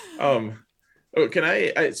 um, oh,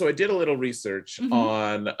 can so I did a little research Mm-hmm.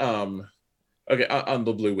 on okay on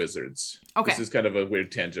the Blue Wizards. This Okay. is kind of a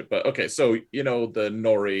weird tangent, but okay. So you know the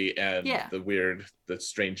Nori and Yeah. the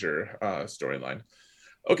stranger storyline.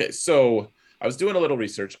 Okay, so I was doing a little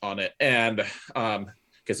research on it, and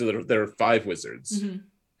okay, so there are five wizards.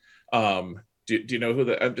 Mm-hmm. Do you know who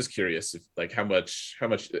the? I'm just curious, if, like how much,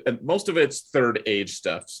 and most of it's third age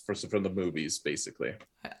stuff from the movies, basically.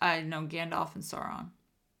 I know Gandalf and Sauron.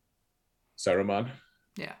 Saruman.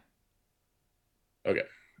 Yeah. Okay,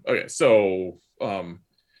 okay. So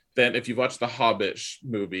then if you've watched the Hobbit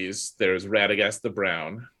movies, there's Radagast the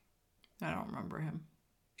Brown. I don't remember him.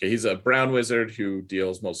 Okay, he's a brown wizard who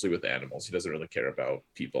deals mostly with animals. He doesn't really care about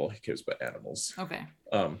people. He cares about animals. Okay.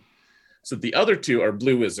 Um, so the other two are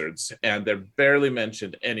blue wizards, and they're barely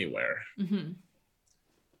mentioned anywhere. Mm-hmm.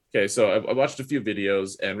 Okay, so I watched a few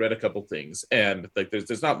videos and read a couple things, and like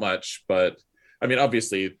there's not much, but I mean,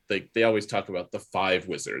 obviously, they always talk about the five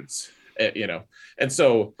wizards, you know, and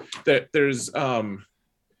so there's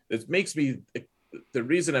it makes me the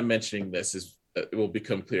reason I'm mentioning this is it will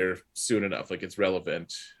become clear soon enough, like it's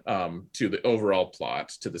relevant to the overall plot,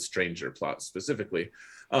 to the stranger plot specifically.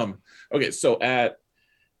 Okay, so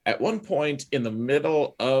at one point in the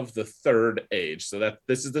middle of the third age, so that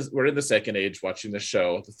we're in the second age watching the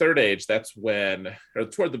show. The third age, that's when, or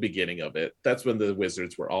toward the beginning of it, that's when the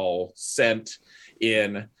wizards were all sent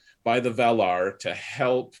in by the Valar to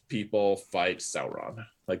help people fight Sauron.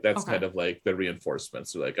 Like that's Okay. kind of like the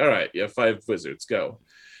reinforcements. They're like, all right, you have five wizards, go.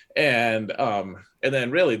 And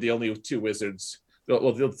then really the only two wizards,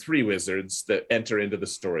 well, the three wizards that enter into the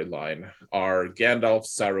storyline are Gandalf,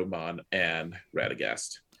 Saruman, and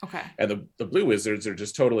Radagast. Okay. And the blue wizards are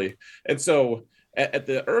just totally. And so at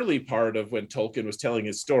the early part of when Tolkien was telling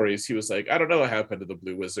his stories, he was like, I don't know what happened to the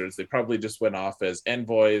blue wizards. They probably just went off as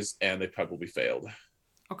envoys and they probably failed.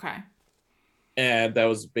 Okay. And that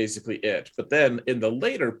was basically it. But then in the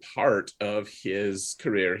later part of his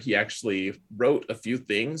career, he actually wrote a few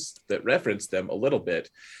things that referenced them a little bit.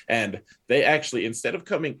 And they actually, instead of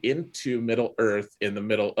coming into Middle Earth in the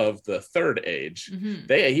middle of the third age, Mm-hmm.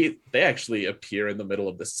 they actually appear in the middle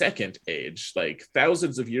of the second age, like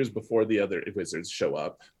thousands of years before the other wizards show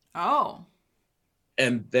up. Oh.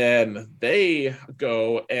 And then they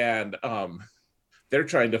go and they're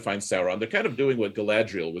trying to find Sauron. They're kind of doing what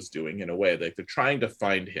Galadriel was doing in a way. Like they're trying to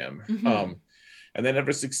find him. Mm-hmm. And they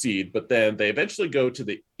never succeed. But then they eventually go to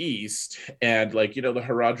the east and like, you know, the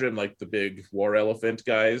Haradrim, like the big war elephant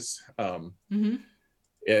guys, Mm-hmm.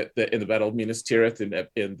 in the Battle of Minas Tirith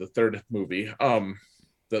in the third movie,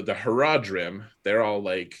 the Haradrim, they're all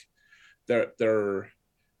like, they're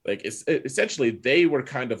like essentially they were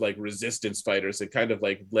kind of like resistance fighters and kind of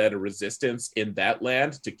like led a resistance in that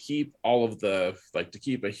land to keep all of the like to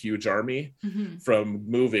keep a huge army Mm-hmm. from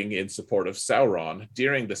moving in support of Sauron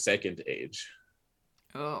during the second age.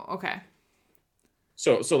 Oh, okay.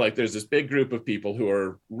 So like there's this big group of people who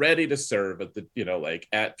are ready to serve at the, you know, like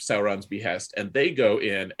at Sauron's behest, and they go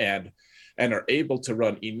in and are able to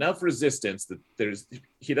run enough resistance that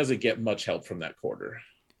he doesn't get much help from that quarter.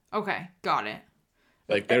 Okay. Got it.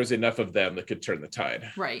 Like there's enough of them that could turn the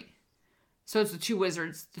tide. Right. So it's the two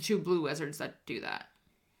wizards, the two blue wizards that do that.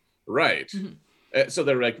 Right. Mm-hmm. So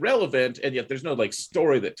they're like relevant, and yet there's no like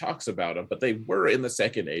story that talks about them, but they were in the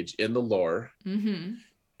second age in the lore, Mm-hmm.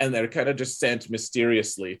 and they're kind of just sent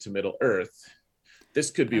mysteriously to Middle Earth.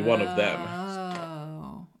 This could be one of them.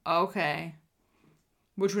 Oh. Okay.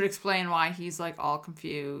 Which would explain why he's like all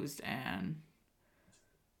confused and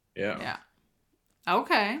Yeah. yeah.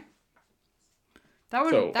 Okay. That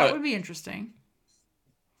So would be interesting.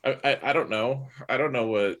 I don't know. I don't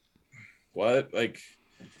know what like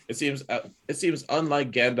it seems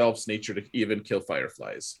unlike Gandalf's nature to even kill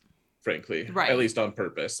fireflies, frankly. Right. At least on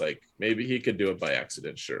purpose. Like maybe he could do it by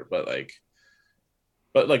accident, sure, but like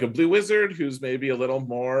a blue wizard who's maybe a little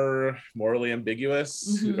more morally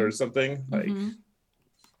ambiguous Mm-hmm. or something like Mm-hmm.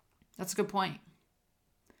 That's a good point.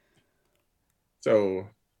 so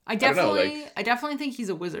I don't know, I definitely think he's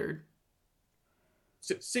a wizard,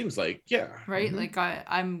 seems like yeah. right? Mm-hmm. Like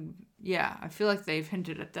I feel like they've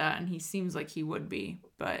hinted at that and he seems like he would be,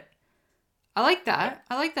 but I like that.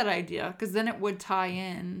 I like that idea because then it would tie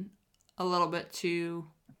in a little bit to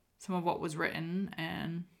some of what was written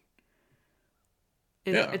and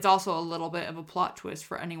Yeah. it's also a little bit of a plot twist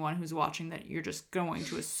for anyone who's watching that you're just going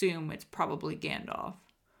to assume it's probably Gandalf.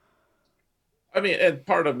 I mean, and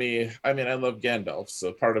part of me, I mean, I love Gandalf,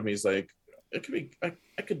 so part of me is like, it could be,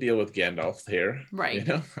 I could deal with Gandalf here, Right.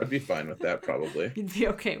 I'd be fine with that probably. You'd be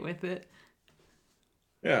okay with it.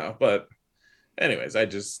 Yeah, but anyways, I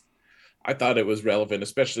thought it was relevant,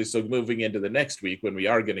 especially so moving into the next week when we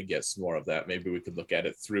are going to get some more of that. Maybe we could look at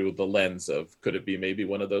it through the lens of could it be maybe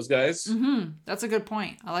one of those guys? That's a good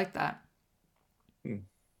point. I like that. Hmm.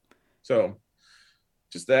 So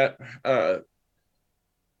just that.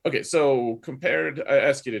 Okay, so compared, I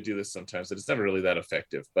ask you to do this sometimes, and it's never really that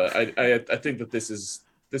effective, but I think that this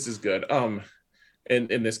is good.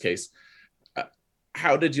 In this case, uh,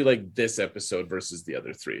 how did you like this episode versus the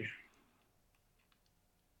other three?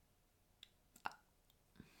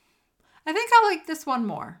 I think I like this one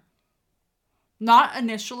more. Not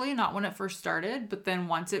initially, not when it first started, but then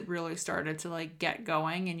once it really started to like get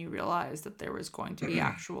going and you realize that there was going to be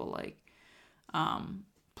actual like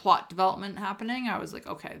plot development happening, I was like,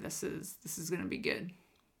 okay, this is going to be good.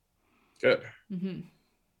 Good.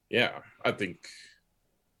 Yeah, I think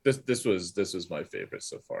this was my favorite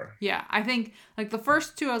so far. Yeah, I think like the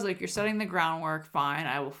first two, I was like, you're setting the groundwork, fine,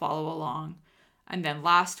 I will follow along. And then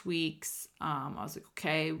last week's, I was like,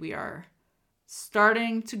 okay, we are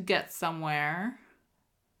starting to get somewhere,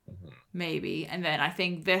 maybe. And then I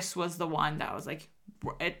think this was the one that was like,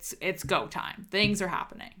 it's go time. Things are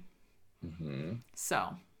happening.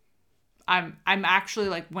 So I'm actually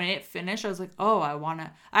like when it finished, I was like, oh, I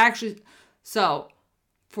actually so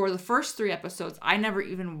for the first three episodes, I never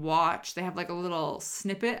even watched. They have like a little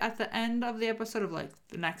snippet at the end of the episode of like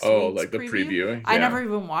the next Oh, week's like the preview. preview? I Yeah. never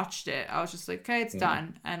even watched it. I was just like, okay, it's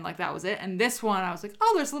done. And like that was it. And this one, I was like,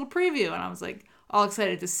 oh, there's a little preview. And I was like all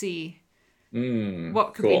excited to see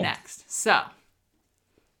what could be Cool. next. So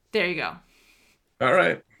there you go. All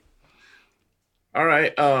right. All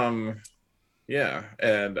right. Yeah,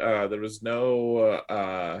 and there's no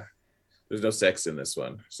sex in this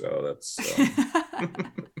one. So that's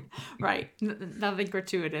Right. Nothing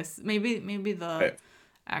gratuitous. Maybe the I,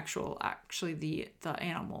 actually the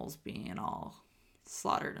animals being all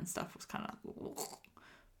slaughtered and stuff was kind of,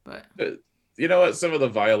 but you know what? Some of the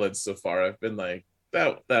violence so far, I've been like,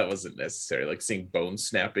 that wasn't necessary. Like seeing bone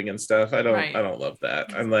snapping and stuff. I don't right. I don't love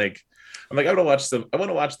that. I'm like, I want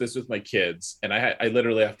to watch this with my kids, and I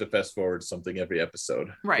literally have to fast forward something every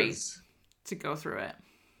episode. Right. To go through it.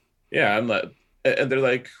 Yeah, I'm not, and they're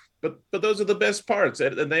like, but those are the best parts,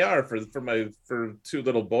 and they are for two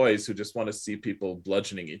little boys who just want to see people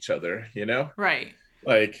bludgeoning each other. Right.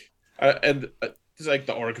 Like, and it's like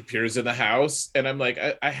the orc appears in the house, and I'm like,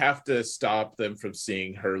 I have to stop them from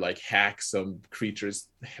seeing her like hack some creature's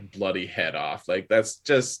bloody head off. Like that's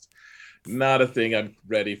just not a thing I'm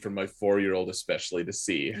ready for my 4-year-old especially to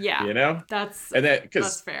see. Yeah. And that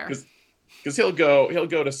that's fair. Because he'll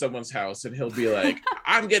go to someone's house and he'll be like,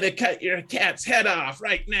 I'm gonna cut your cat's head off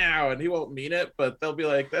right now, and he won't mean it, but they'll be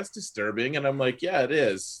like, that's disturbing, and I'm like, yeah, it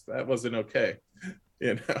is. That wasn't okay.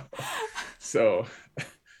 So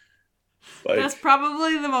like, that's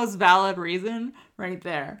probably the most valid reason right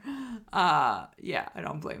there. Yeah, I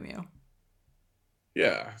don't blame you.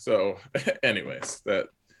 Yeah, so anyways,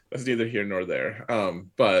 that's neither here nor there.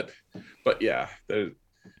 But yeah,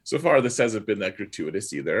 so far this hasn't been that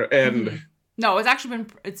gratuitous either. And no,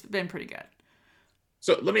 it's been pretty good.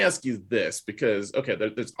 So let me ask you this, because okay,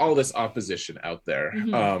 there's all this opposition out there.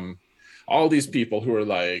 All these people who are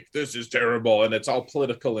like, this is terrible, and it's all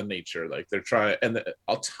political in nature. Like they're trying, and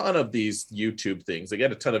a ton of ththese YouTube things, they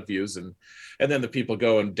get a ton of views, and then the people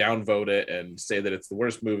go and downvote it and say that it's the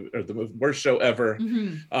worst movie or the worst show ever.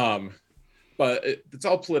 But it's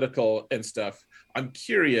all political and stuff. I'm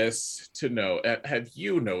curious to know, have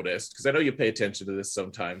you noticed, because I know you pay attention to this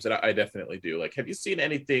sometimes, and I definitely do, like, have you seen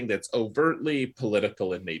anything that's overtly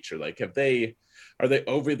political in nature? Like, are they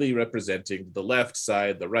overly representing the left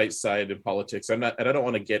side, the right side in politics? And I don't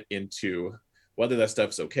want to get into whether that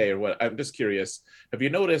stuff's okay or what. I'm just curious, have you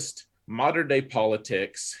noticed modern day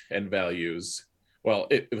politics and values, well,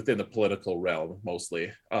 within the political realm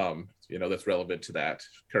mostly, that's relevant to that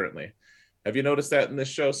currently? Have you noticed that in this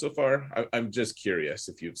show so far? I'm just curious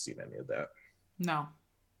if you've seen any of that. No.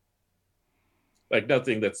 Like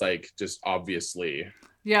nothing that's like just obviously.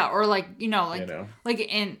 Yeah, or like in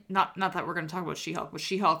not that we're going to talk about She-Hulk, but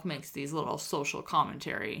She-Hulk makes these little social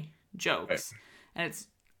commentary jokes, right. And it's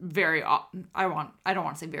very I don't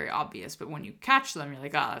want to say very obvious, but when you catch them, you're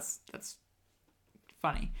like, that's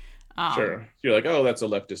funny. Sure, you're like, oh, that's a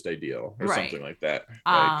leftist ideal or right. Something like that.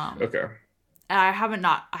 Like, okay. I haven't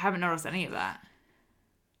noticed any of that.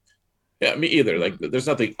 Yeah, me either. Like, there's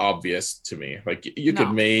nothing obvious to me. Like, you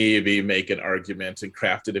could maybe make an argument and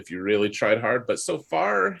craft it if you really tried hard, but so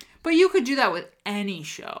far. But you could do that with any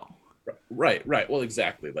show. Right. Well,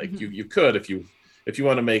 exactly. Like Mm-hmm. you could if you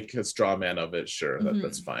want to make a straw man of it, sure,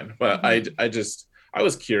 that's Mm-hmm. fine. But Mm-hmm. I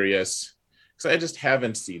was curious because I just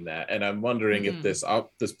haven't seen that, and I'm wondering if Mm-mm.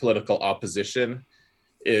 this political opposition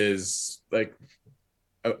is like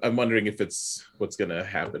I'm wondering if it's what's going to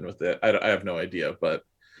happen with it. I have no idea, but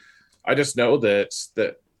I just know that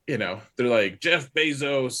they're like Jeff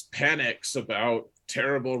Bezos panics about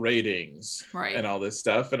terrible ratings Right. and all this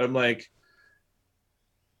stuff, and I'm like,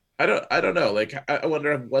 I don't know. Like I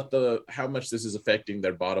wonder how much this is affecting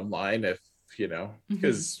their bottom line. If Mm-hmm.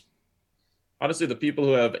 because honestly, the people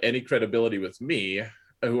who have any credibility with me,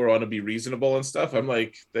 who want to be reasonable and stuff, I'm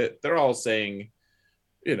like that they're all saying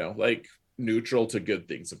like neutral to good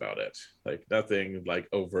things about it, like nothing like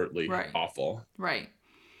overtly Right. awful. Right.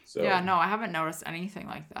 Yeah, So no, I haven't noticed anything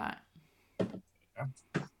like that. yeah,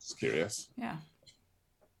 just curious. Yeah.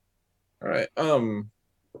 All right.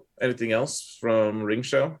 Anything else from Ring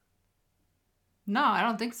Show? No, I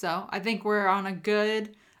don't think so. I think we're on a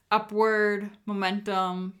good upward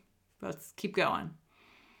momentum. Let's keep going.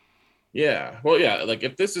 Yeah. Well, yeah. Like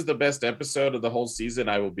if this is the best episode of the whole season,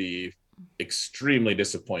 I will be extremely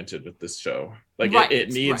disappointed with this show. Like it Right,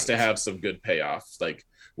 needs to right. have some good payoffs. Like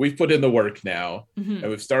we've put in the work now, Mm-hmm. and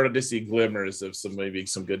we've started to see glimmers of maybe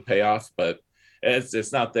some good payoff, but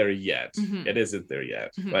it's not there yet. Mm-hmm. It isn't there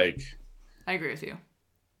yet. Mm-hmm. Like I agree with you.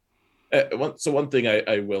 one thing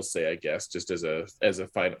I will say, I guess, just as a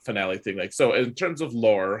finale thing, like so in terms of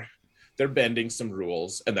lore, they're bending some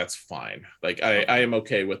rules, and that's fine. Like I Okay. am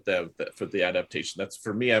okay with them for the adaptation. That's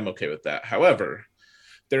for me, I'm okay with that. However,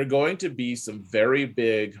 there are going to be some very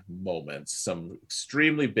big moments, some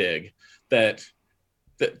extremely big that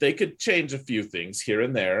they could change a few things here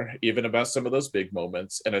and there, even about some of those big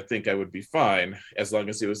moments. And I think I would be fine as long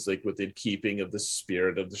as it was like within keeping of the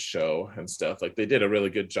spirit of the show and stuff. Like they did a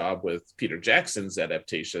really good job with Peter Jackson's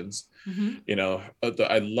adaptations. Mm-hmm.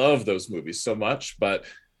 I love those movies so much, but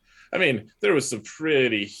I mean, there was some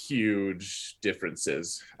pretty huge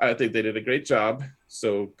differences. I think they did a great job.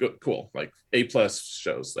 So good, cool, like A+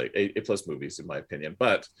 shows, like A+ movies, in my opinion.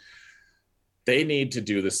 But they need to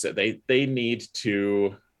do this. They need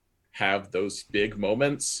to have those big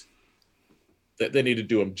moments. That they need to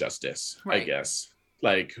do them justice, I Right. guess.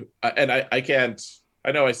 Like, and I can't.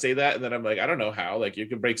 I know I say that, and then I'm like, I don't know how. Like, you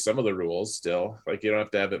can break some of the rules still. Like, you don't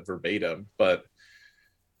have to have it verbatim. But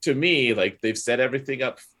to me, like, they've set everything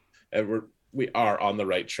up, and we are on the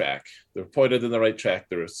right track. They're pointed in the right track.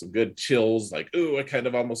 There was some good chills, like, ooh, I kind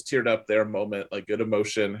of almost teared up there moment, like good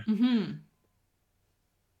emotion. Mm-hmm.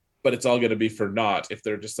 But it's all going to be for naught if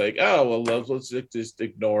they're just like, oh well, let's just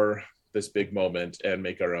ignore this big moment and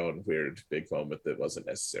make our own weird big moment that wasn't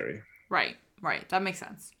necessary. Right. Right. That makes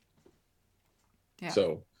sense. Yeah.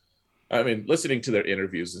 So I mean, listening to their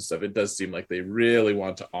interviews and stuff, it does seem like they really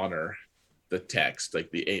want to honor the text,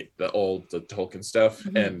 like the Tolkien stuff.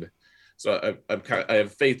 Mm-hmm. And so I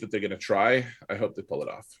have faith that they're going to try. I hope they pull it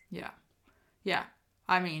off. Yeah. Yeah.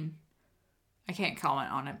 I mean, I can't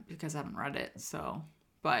comment on it because I haven't read it. So,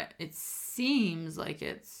 but it seems like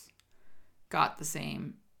it's got the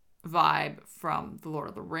same vibe from the Lord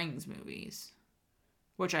of the Rings movies,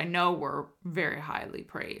 which I know were very highly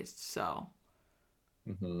praised. So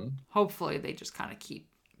Mm-hmm. hopefully they just kind of keep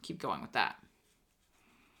going with that.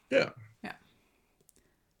 Yeah, Yeah.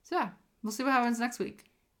 So yeah, we'll see what happens next week.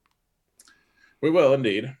 we will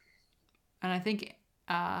indeed. And I think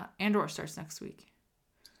Andor starts next week.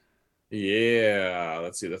 Yeah,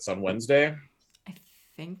 let's see. That's on Wednesday. I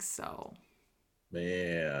think so.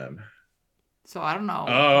 Man. So I don't know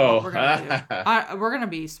what Oh, we're gonna do. We're gonna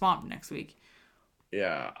be swamped next week.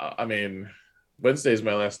 yeah. I mean, Wednesday is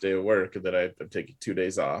my last day of work, and then I'm taking 2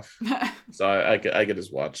 days off, so I could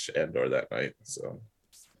just watch Andor that night. So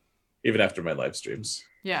even after my live streams.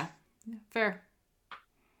 Yeah, fair.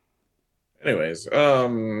 Anyways,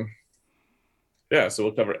 yeah. So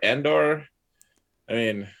we'll cover Andor. I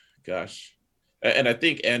mean, gosh, and I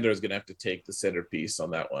think Andor is gonna have to take the centerpiece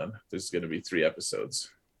on that one. There's gonna be 3 episodes.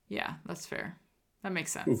 Yeah, that's fair. That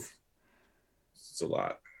makes sense. Oof, it's a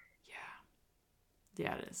lot. Yeah.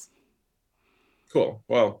 Yeah, it is. Cool.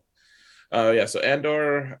 Well, yeah. So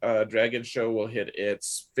Andor, Dragon Show will hit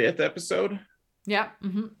its 5th episode. Yeah.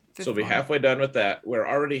 Mm-hmm. So Fifth we'll be one. halfway done with that. We're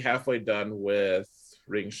already halfway done with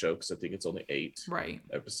Ring Show because I think it's only 8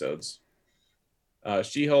 episodes. Right.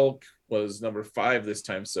 She-Hulk was number 5 this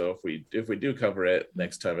time. So if we do cover it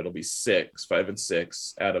next time, it'll be 5 and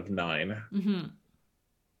 6 out of 9. Mm-hmm.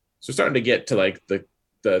 So starting to get to like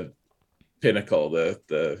the pinnacle,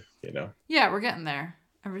 the Yeah, we're getting there.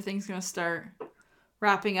 Everything's gonna start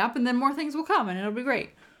wrapping up, and then more things will come, and it'll be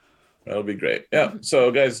great. that'll be great. Yeah.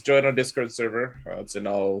 So guys, join our Discord server. It's in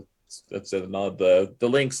all That's in all the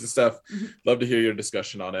links and stuff. Mhm. Love to hear your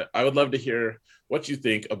discussion on it. I would love to hear what you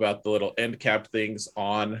think about the little end cap things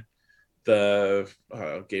on the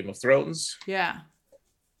Game of Thrones. Yeah.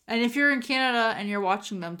 And if you're in Canada and you're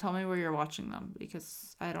watching them, tell me where you're watching them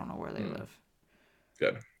because I don't know where they live.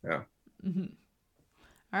 Good. Yeah. Mm-hmm.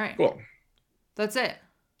 All right. Cool. That's it.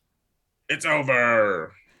 It's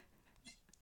over.